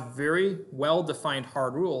we have very well-defined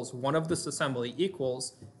hard rules. 1 of this assembly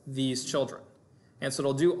equals these children. And so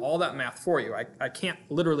it'll do all that math for you. I can't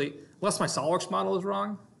literally, unless my SolidWorks model is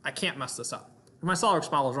wrong, I can't mess this up. If my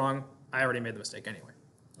SolidWorks model is wrong, I already made the mistake anyway.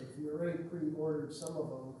 If you already pre-ordered some of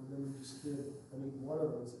them, and then you just did, one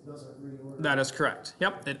of those, it doesn't reorder. That is correct.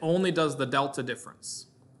 Yep, it only does the delta difference.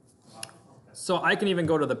 So I can even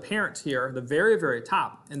go to the parent here, the very, very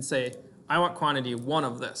top, and say, I want quantity 1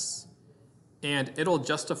 of this. And it'll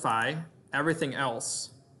justify everything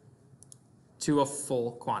else to a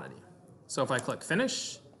full quantity. So if I click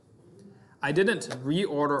finish, I didn't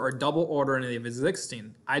reorder or double order any of the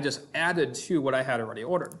existing. I just added to what I had already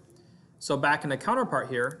ordered. So back in the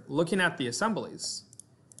Counterpart here, looking at the assemblies,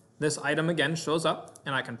 this item again shows up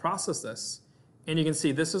and I can process this. And you can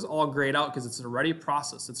see this is all grayed out because it's already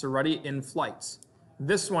processed. It's already in flight.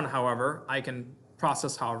 This one, however, I can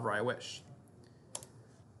process however I wish.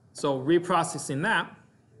 So reprocessing that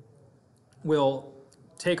will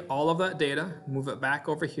take all of that data, move it back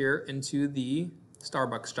over here into the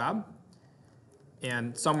Starbucks job.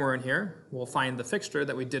 And somewhere in here, we'll find the fixture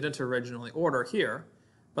that we didn't originally order here.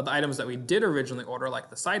 But the items that we did originally order, like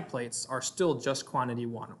the side plates, are still just quantity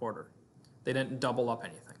 1 order. They didn't double up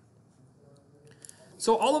anything.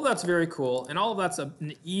 So all of that's very cool, and all of that's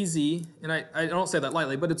an easy, and I don't say that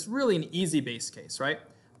lightly, but it's really an easy base case, right?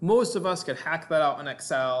 Most of us could hack that out in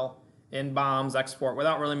Excel, in BOMs, export,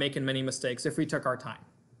 without really making many mistakes if we took our time.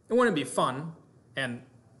 It wouldn't be fun, and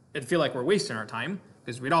it'd feel like we're wasting our time,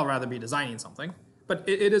 because we'd all rather be designing something, but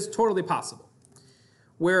it is totally possible.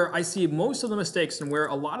 Where I see most of the mistakes and where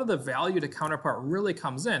a lot of the value to Counterpart really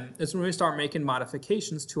comes in is when we start making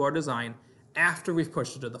modifications to our design after we've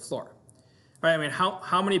pushed it to the floor. Right? I mean,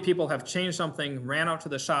 how many people have changed something, ran out to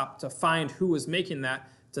the shop to find who was making that,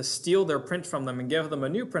 to steal their print from them and give them a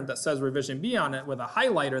new print that says revision B on it with a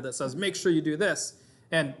highlighter that says, make sure you do this,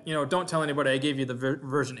 and don't tell anybody I gave you the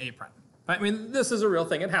version A print. I mean, this is a real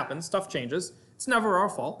thing. It happens. Stuff changes. It's never our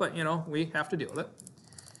fault, but you know, we have to deal with it.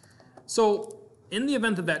 So in the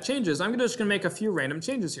event that that changes, I'm just going to make a few random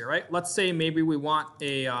changes here, right? Let's say maybe we want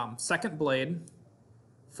a second blade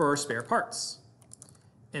for spare parts.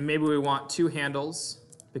 And maybe we want 2 handles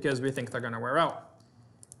because we think they're going to wear out.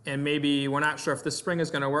 And maybe we're not sure if this spring is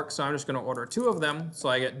going to work, so I'm just going to order 2 of them so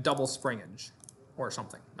I get double springage or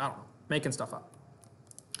something. I don't know, making stuff up.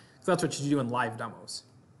 So that's what you do in live demos.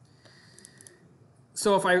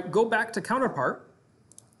 So if I go back to Counterpart,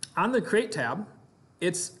 on the Create tab,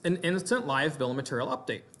 it's an instant live bill of material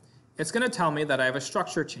update. It's going to tell me that I have a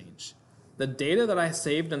structure change. The data that I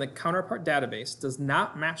saved in the Counterpart database does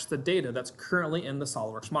not match the data that's currently in the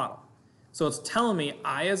SOLIDWORKS model. So it's telling me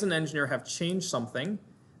I, as an engineer, have changed something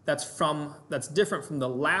that's different from the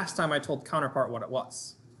last time I told Counterpart what it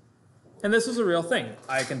was. And this is a real thing.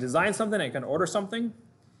 I can design something, I can order something,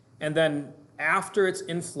 and then after it's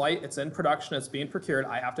in flight, it's in production, it's being procured,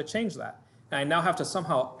 I have to change that. And I now have to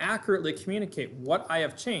somehow accurately communicate what I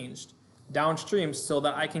have changed downstream so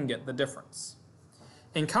that I can get the difference.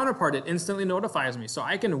 In Counterpart, it instantly notifies me, so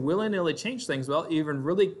I can willy-nilly change things without even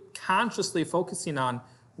really consciously focusing on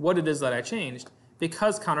what it is that I changed,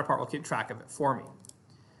 because Counterpart will keep track of it for me.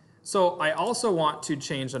 So I also want to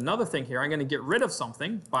change another thing here. I'm going to get rid of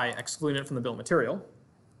something by excluding it from the bill of material.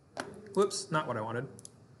 Whoops, not what I wanted.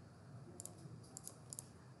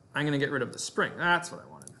 I'm going to get rid of the spring. That's what I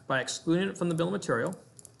wanted. By excluding it from the bill of material.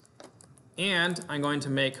 And I'm going to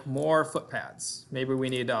make more foot pads. Maybe we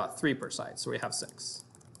need 3 per side, so we have 6.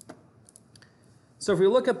 So if we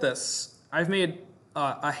look at this, I've made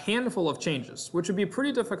a handful of changes, which would be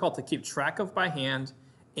pretty difficult to keep track of by hand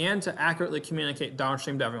and to accurately communicate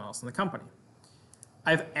downstream to everyone else in the company.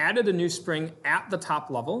 I've added a new spring at the top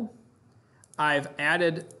level. I've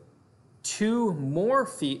added 2 more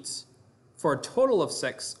feet for a total of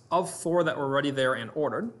 6 of 4 that were already there and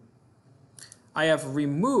ordered. I have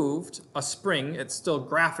removed a spring. It's still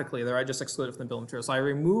graphically there. I just excluded it from the bill of materials. So I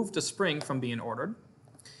removed a spring from being ordered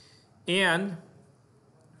and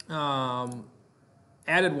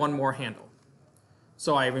added 1 more handle.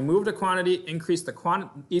 So I removed a quantity, increased a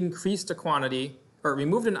quantity, or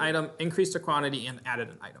removed an item, increased a quantity, and added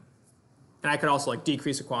an item. And I could also like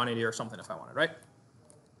decrease a quantity or something if I wanted, right?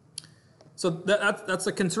 So that's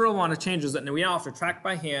a considerable amount of changes that we now have to track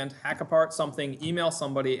by hand, hack apart something, email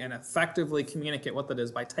somebody, and effectively communicate what that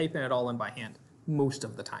is by typing it all in by hand most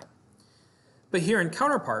of the time. But here in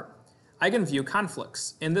Counterpart, I can view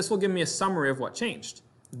conflicts, and this will give me a summary of what changed.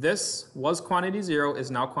 This was quantity 0 is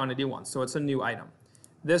now quantity 1, so it's a new item.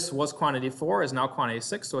 This was quantity 4 is now quantity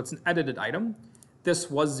 6, so it's an edited item. This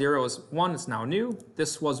was 0 is 1, it's now new.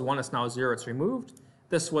 This was 1, it's now 0, it's removed.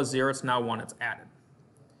 This was 0, it's now 1, it's added.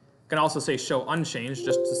 I can also say show unchanged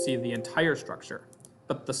just to see the entire structure,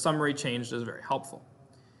 but the summary changed is very helpful.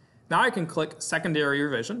 Now I can click secondary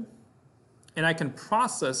revision, and I can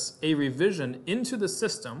process a revision into the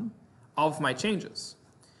system of my changes.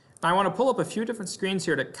 Now I want to pull up a few different screens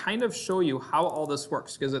here to kind of show you how all this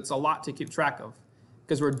works, because it's a lot to keep track of,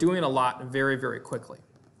 because we're doing a lot very, very quickly.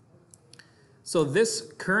 So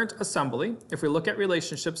this current assembly, if we look at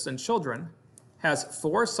relationships and children, has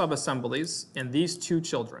 4 subassemblies and these 2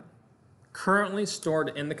 children currently stored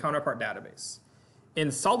in the Counterpart database. In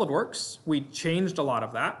SOLIDWORKS, we changed a lot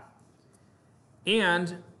of that.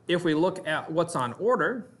 And if we look at what's on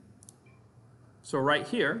order, so right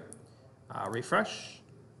here, refresh.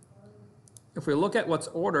 If we look at what's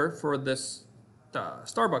order for this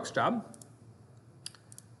Starbucks job,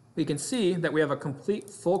 we can see that we have a complete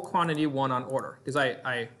full quantity 1 on order, because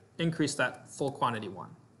I increased that full quantity 1.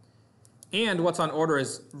 And what's on order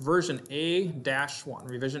is version A-1,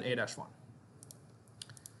 revision A-1.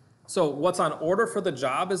 So what's on order for the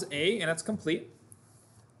job is A, and it's complete.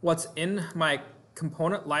 What's in my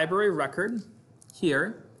component library record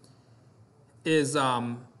here is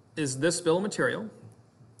this bill of material.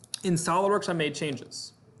 In SOLIDWORKS, I made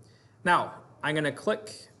changes. Now, I'm going to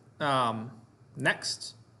click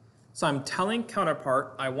Next. So I'm telling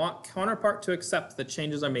Counterpart I want Counterpart to accept the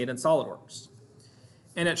changes I made in SOLIDWORKS.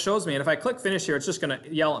 And it shows me, and if I click Finish here, it's just going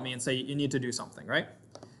to yell at me and say, you need to do something, right?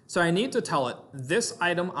 So I need to tell it, this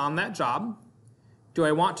item on that job, do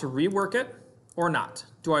I want to rework it or not?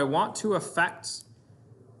 Do I want to affect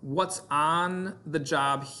what's on the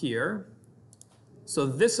job here? So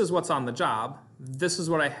this is what's on the job. This is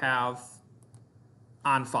what I have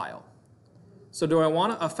on file. So do I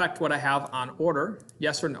want to affect what I have on order?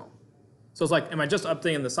 Yes or no? So it's like, am I just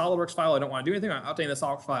updating the SOLIDWORKS file? I don't want to do anything. I'm updating the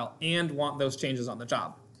SOLIDWORKS file and want those changes on the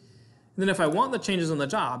job. And then if I want the changes on the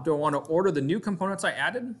job, do I want to order the new components I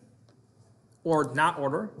added or not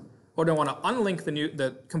order? or do I want to unlink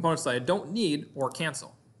the components that I don't need or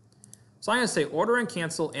cancel? So I'm going to say order and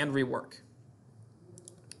cancel and rework.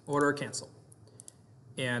 Order, cancel.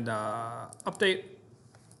 And update.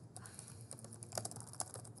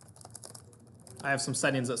 I have some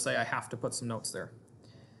settings that say I have to put some notes there.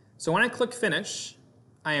 So when I click finish,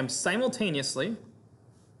 I am simultaneously,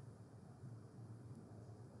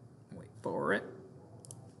 wait for it,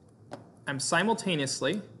 I'm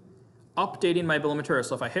simultaneously updating my bill of materials.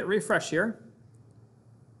 So if I hit refresh here,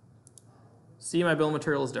 see my bill of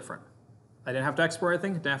material is different. I didn't have to export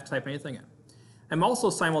anything, didn't have to type anything in. I'm also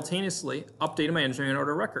simultaneously updating my engineering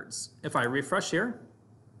order records. If I refresh here,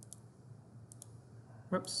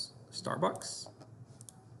 whoops, Starbucks,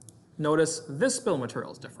 notice this bill of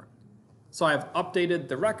material is different. So I've updated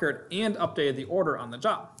the record and updated the order on the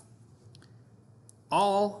job.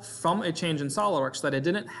 All from a change in SOLIDWORKS that I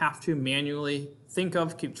didn't have to manually think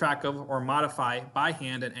of, keep track of, or modify by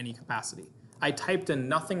hand in any capacity. I typed in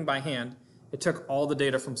nothing by hand. It took all the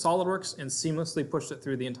data from SOLIDWORKS and seamlessly pushed it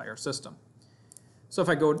through the entire system. So if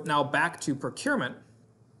I go now back to procurement,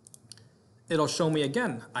 it'll show me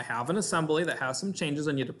again, I have an assembly that has some changes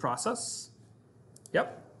I need to process.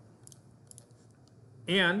 Yep.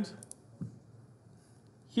 And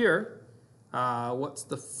here, what's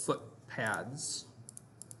the foot pads?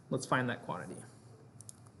 Let's find that quantity.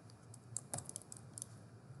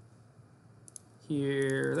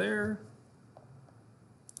 Here, there.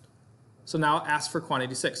 So now ask for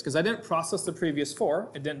quantity 6, because I didn't process the previous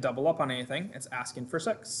 4, it didn't double up on anything, it's asking for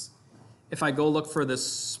 6. If I go look for this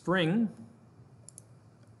spring,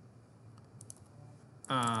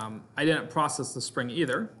 I didn't process the spring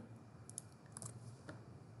either.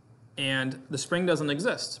 And the spring doesn't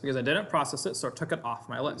exist because I didn't process it, so it took it off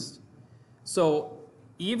my list. So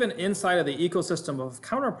even inside of the ecosystem of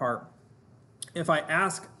Counterpart, if I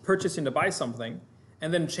ask purchasing to buy something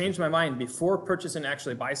and then change my mind before purchasing to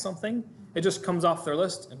actually buy something, it just comes off their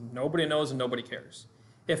list and nobody knows and nobody cares.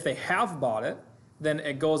 If they have bought it, then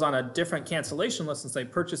it goes on a different cancellation list and say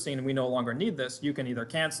purchasing, we no longer need this. You can either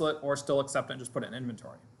cancel it or still accept it and just put it in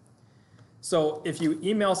inventory. So if you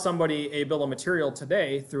email somebody a bill of material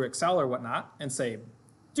today through Excel or whatnot and say,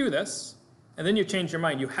 do this, and then you change your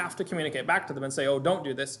mind, you have to communicate back to them and say, oh, don't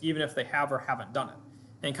do this, even if they have or haven't done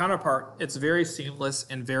it. In Counterpart, it's very seamless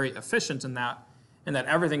and very efficient in that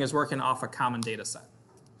everything is working off a common data set.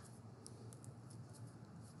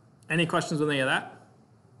 Any questions with any of that?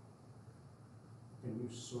 Can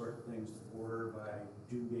you sort things to order by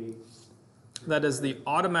due date? That is the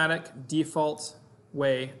automatic default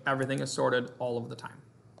way everything is sorted all of the time.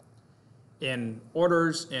 In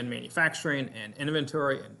orders, in manufacturing, and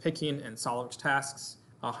inventory, and picking, and SOLIDWORKS tasks,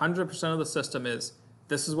 100% of the system is,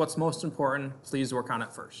 this is what's most important, please work on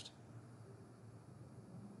it first.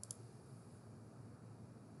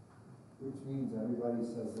 Which means everybody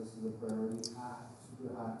says this is a priority, hot,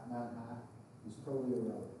 super hot, not hot, is totally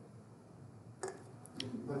irrelevant. If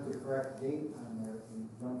you put the correct date on there, and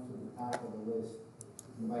it jumps to the top of the list,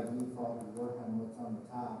 and by default, you work on what's on the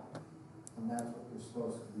top, and that's what you're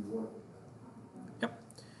supposed to be working. Yep.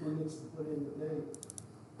 Who needs to put in the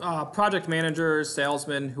date? Project managers,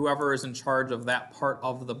 salesmen, whoever is in charge of that part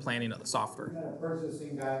of the planning of the software. We got a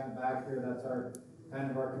purchasing guy in the back here, that's our,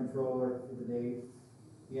 kind of our controller for the date.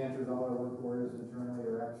 He enters all our work orders internally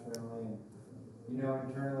or externally, and you know,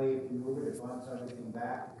 internally, if you move it, it bumps everything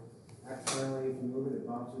back. Externally, if you move it, it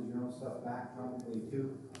bumps your own stuff back probably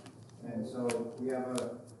too. And so we have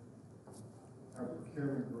our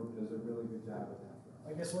procurement group does a really good job of that.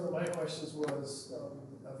 I guess one of my questions was,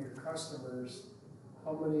 of your customers,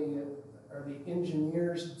 how many are the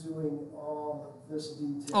engineers doing all this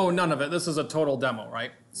detail? Oh, none of it. This is a total demo,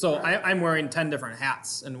 right? So I'm wearing 10 different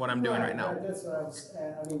hats in what I'm doing right now. That's what I was,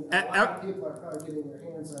 I mean, a lot of people are probably getting their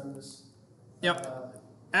hands on this. Yep.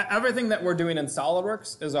 Everything that we're doing in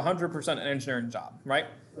SOLIDWORKS is 100% an engineering job, right?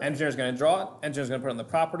 Engineer's going to draw it, engineer's going to put it in the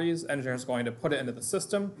properties, engineer's going to put it into the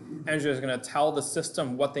system, engineer's going to tell the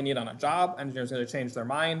system what they need on a job, engineer's going to change their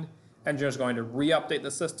mind, engineer's going to re-update the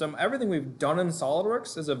system. Everything we've done in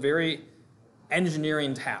SOLIDWORKS is a very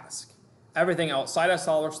engineering task. Everything outside of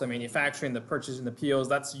SOLIDWORKS, the manufacturing, the purchasing, the POs,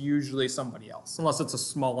 that's usually somebody else, unless it's a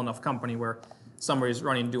small enough company where somebody's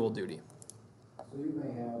running dual duty. So you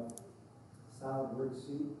may have SOLIDWORKS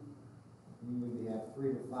seat, you maybe have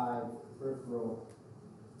 3 to 5 peripheral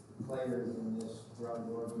players in this throughout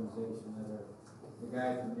the organization that are the guy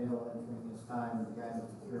at the mill entering his time, and the guy in the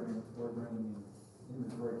procurement ordering, and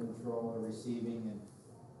inventory control, or receiving,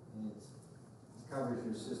 and it covers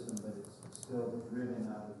your system, but it's still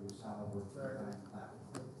driven out of your SOLIDWORKS design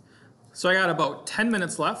platform. So I got about 10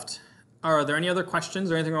 minutes left. are there any other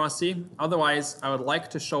questions or anything we want to see? Otherwise, I would like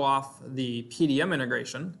to show off the PDM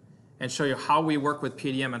integration and show you how we work with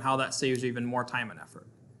PDM and how that saves you even more time and effort.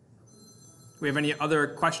 Do we have any other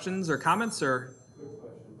questions or comments or? Quick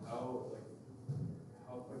question, how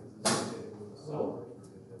quick is this updated with the SolidWorks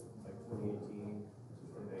revision, like 2018 to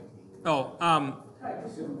 2019? Oh, I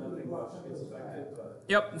assume nothing much gets affected, but.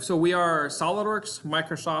 yep, so we are SolidWorks,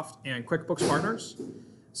 Microsoft, and QuickBooks partners.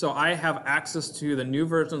 So I have access to the new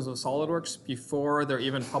versions of SolidWorks before they're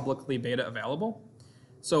even publicly beta available.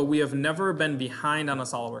 So we have never been behind on a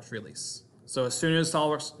SolidWorks release. So as soon as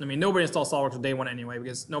SolidWorks, I mean, nobody installs SolidWorks on day one anyway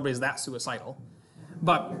because nobody's that suicidal.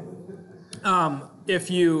 But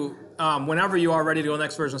if you, whenever you are ready to go to the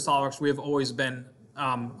next version of SolidWorks, we have always been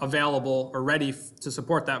available or ready to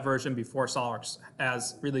support that version before SolidWorks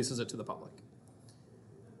releases it to the public.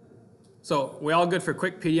 So we all good for a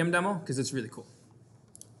quick PDM demo because it's really cool.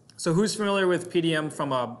 So who's familiar with PDM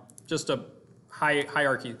from just a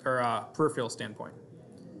hierarchy or peripheral standpoint?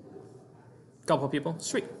 A couple of people,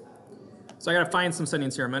 sweet. So I gotta find some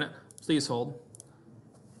settings here a minute. Please hold.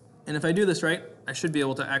 And if I do this right, I should be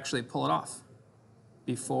able to actually pull it off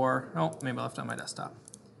before, oh, maybe I left it on my desktop.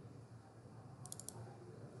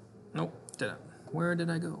 Nope, didn't. Where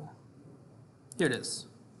did I go? Here it is.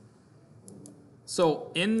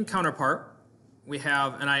 So in Counterpart, we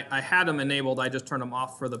have, and I had them enabled, I just turned them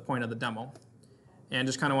off for the point of the demo, and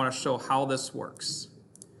just kind of want to show how this works.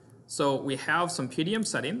 So we have some PDM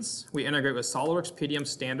settings. We integrate with SolidWorks PDM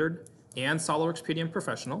Standard and SolidWorks PDM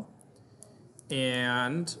Professional,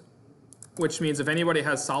 and which means if anybody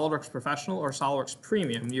has SolidWorks Professional or SolidWorks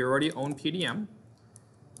Premium, you already own PDM.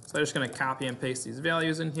 So I'm just going to copy and paste these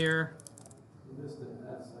values in here. You missed an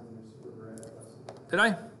S on your server address. Did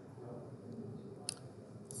I?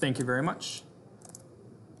 Thank you very much.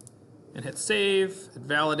 And hit save, it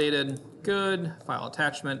validated, good, file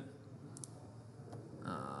attachment,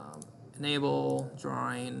 enable,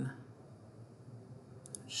 drawing,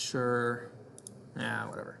 sure, yeah,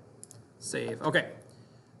 whatever, save. Okay,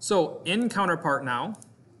 so in Counterpart now,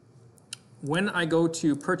 when I go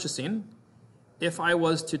to purchasing, if I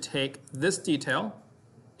was to take this detail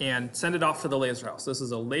and send it off to the laser house, this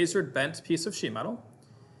is a lasered bent piece of sheet metal.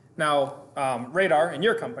 Now, Radar, in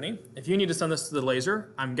your company, if you need to send this to the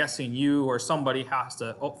laser, I'm guessing you or somebody has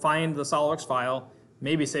to find the SolidWorks file,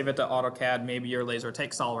 maybe save it to AutoCAD, maybe your laser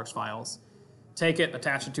takes SolidWorks files, take it,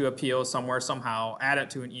 attach it to a PO somewhere somehow, add it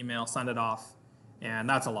to an email, send it off, and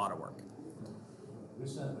that's a lot of work. We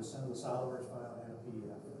send the SolidWorks file and a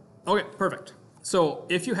PDF. Okay, perfect. So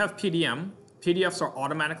if you have PDM, PDFs are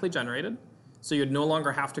automatically generated, so you'd no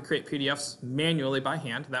longer have to create PDFs manually by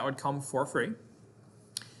hand. That would come for free.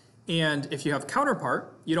 And if you have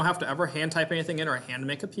Counterpart, you don't have to ever hand type anything in or hand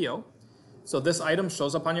make a PO. So this item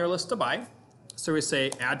shows up on your list to buy. So we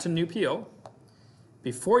say add to new PO.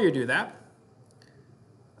 Before you do that,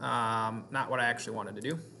 not what I actually wanted to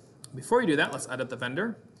do. Before you do that, let's edit the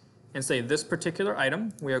vendor and say this particular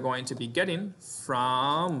item we are going to be getting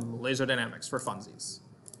from Laser Dynamics for funsies.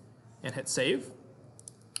 And hit save.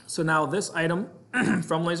 So now this item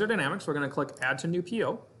from Laser Dynamics, we're going to click add to new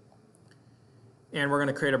PO. And we're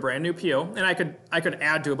going to create a brand new PO. And I could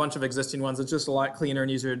add to a bunch of existing ones. It's just a lot cleaner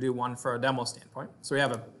and easier to do one for a demo standpoint. So we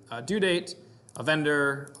have a due date, a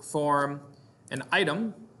vendor, a form, an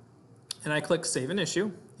item, and I click save and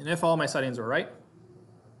issue. And if all my settings are right,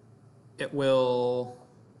 it will,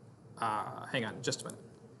 hang on just a minute.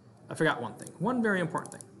 I forgot one thing, one very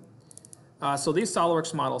important thing. So these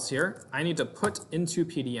SolidWorks models here, I need to put into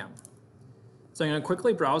PDM. So I'm going to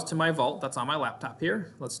quickly browse to my vault that's on my laptop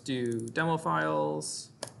here. Let's do demo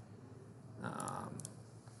files.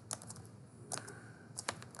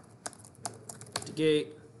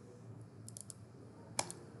 Gate.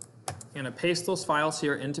 I'm going to paste those files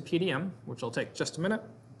here into PDM, which will take just a minute.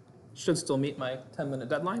 Should still meet my 10-minute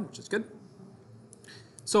deadline, which is good.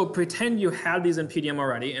 So pretend you had these in PDM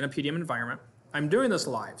already in a PDM environment. I'm doing this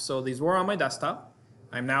live, so these were on my desktop.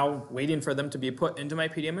 I'm now waiting for them to be put into my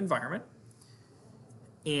PDM environment.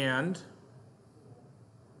 And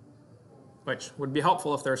which would be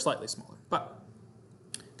helpful if they're slightly smaller. But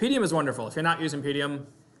PDM is wonderful. If you're not using PDM,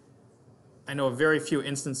 I know of very few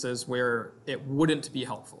instances where it wouldn't be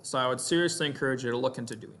helpful. So I would seriously encourage you to look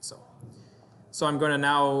into doing so. So I'm going to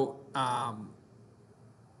now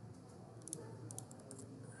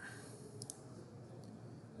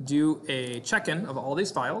do a check-in of all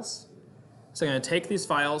these files. So I'm going to take these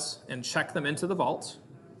files and check them into the vault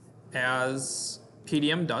as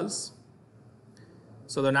PDM does.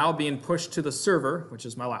 So they're now being pushed to the server, which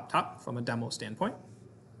is my laptop from a demo standpoint.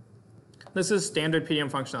 This is standard PDM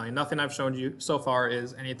functionality. Nothing I've shown you so far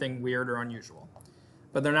is anything weird or unusual.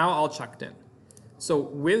 but they're now all checked in. So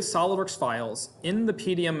with SOLIDWORKS files in the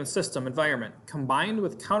PDM system environment combined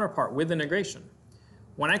with Counterpart with integration,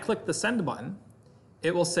 when I click the send button,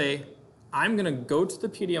 it will say, I'm going to go to the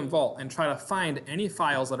PDM vault and try to find any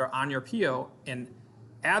files that are on your PO and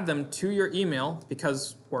add them to your email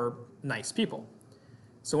because we're nice people.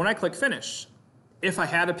 So when I click finish, if I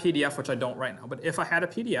had a PDF, which I don't right now, but if I had a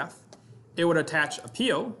PDF, it would attach a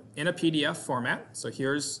PO in a PDF format. So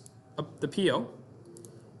here's the PO.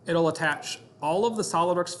 It'll attach all of the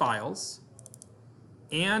SOLIDWORKS files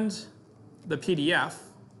and the PDF.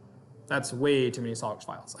 That's way too many SOLIDWORKS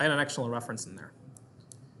files. I had an external reference in there.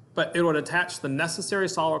 But it would attach the necessary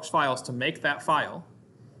SOLIDWORKS files to make that file,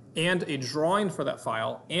 and a drawing for that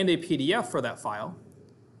file, and a PDF for that file,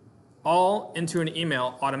 all into an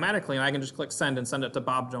email automatically, and I can just click send and send it to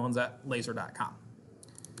bobjones@laser.com.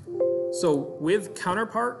 So with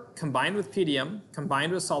Counterpart, combined with PDM,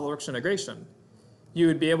 combined with SOLIDWORKS integration, you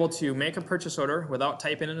would be able to make a purchase order without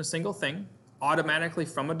typing in a single thing, automatically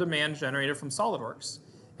from a demand generated from SOLIDWORKS,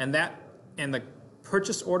 and the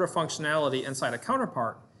purchase order functionality inside of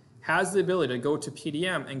Counterpart has the ability to go to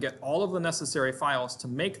PDM and get all of the necessary files to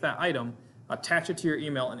make that item, attach it to your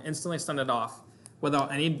email, and instantly send it off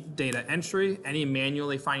without any data entry, any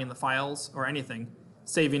manually finding the files, or anything,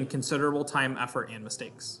 saving considerable time, effort, and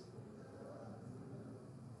mistakes.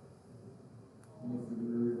 And if you do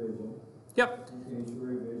revision, Yep. you can issue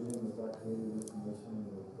revision without creating information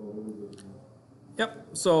or total revision. Yep,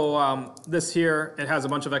 so this here, it has a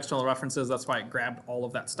bunch of external references, that's why it grabbed all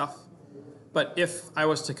of that stuff. But if I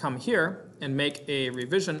was to come here and make a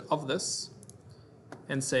revision of this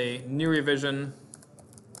and say new revision,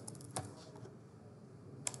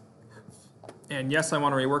 and yes, I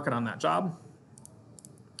want to rework it on that job,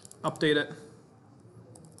 update it,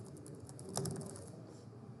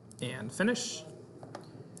 and finish.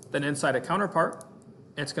 Then inside a Counterpart,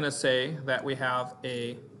 it's going to say that we have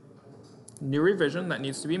a new revision that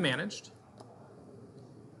needs to be managed.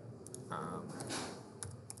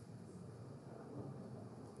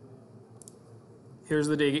 Here's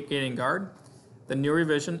the gating guard. The new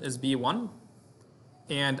revision is B1.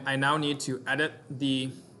 And I now need to edit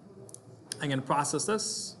I'm going to process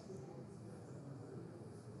this.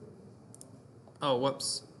 Oh,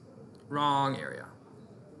 whoops. Wrong area.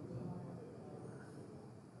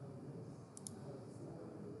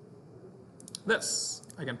 This,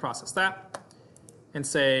 I can process that and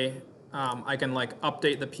say, I can like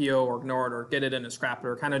update the PO or ignore it or get it in a scrap it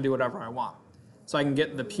or kind of do whatever I want. So I can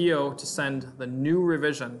get the PO to send the new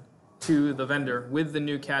revision to the vendor with the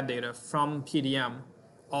new CAD data from PDM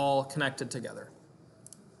all connected together.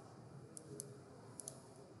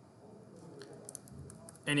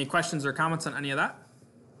 Any questions or comments on any of that?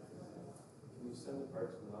 Can you send the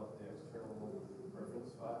parts without the external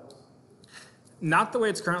reference files? Not the way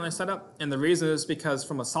it's currently set up, and the reason is because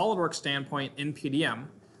from a SOLIDWORKS standpoint in PDM,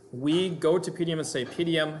 we go to PDM and say,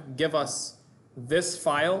 PDM, give us this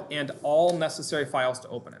file and all necessary files to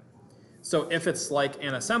open it. So if it's like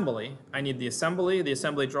an assembly, I need the assembly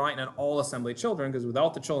drawing, and all assembly children, because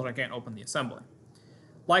without the children, I can't open the assembly.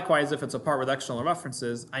 Likewise, if it's a part with external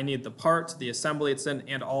references, I need the part, the assembly it's in,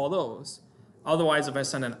 and all of those. Otherwise, if I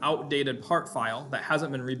send an outdated part file that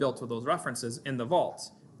hasn't been rebuilt with those references in the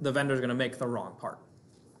vault, the vendor's going to make the wrong part.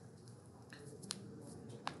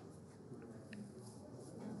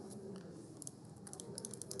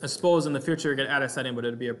 I suppose in the future you could add a setting, but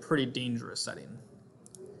it'd be a pretty dangerous setting.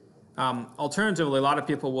 Alternatively, a lot of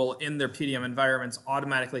people will, in their PDM environments,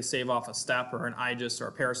 automatically save off a step or an IGES or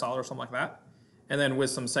a parasol or something like that. And then with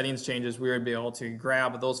some settings changes, we would be able to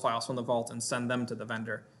grab those files from the vault and send them to the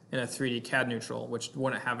vendor in a 3D CAD neutral, which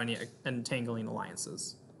wouldn't have any entangling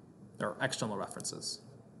alliances or external references.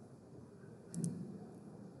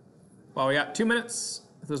 Well, we got 2 minutes.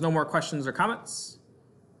 If there's no more questions or comments,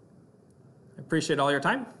 I appreciate all your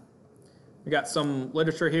time. We got some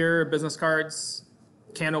literature here, business cards,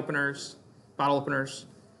 can openers, bottle openers.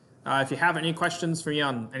 If you have any questions for me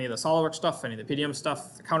on any of the SOLIDWORKS stuff, any of the PDM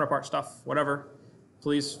stuff, the Counterpart stuff, whatever,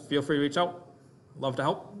 please feel free to reach out. Love to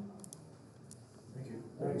help. Thank you.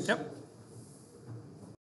 Thanks. Yep.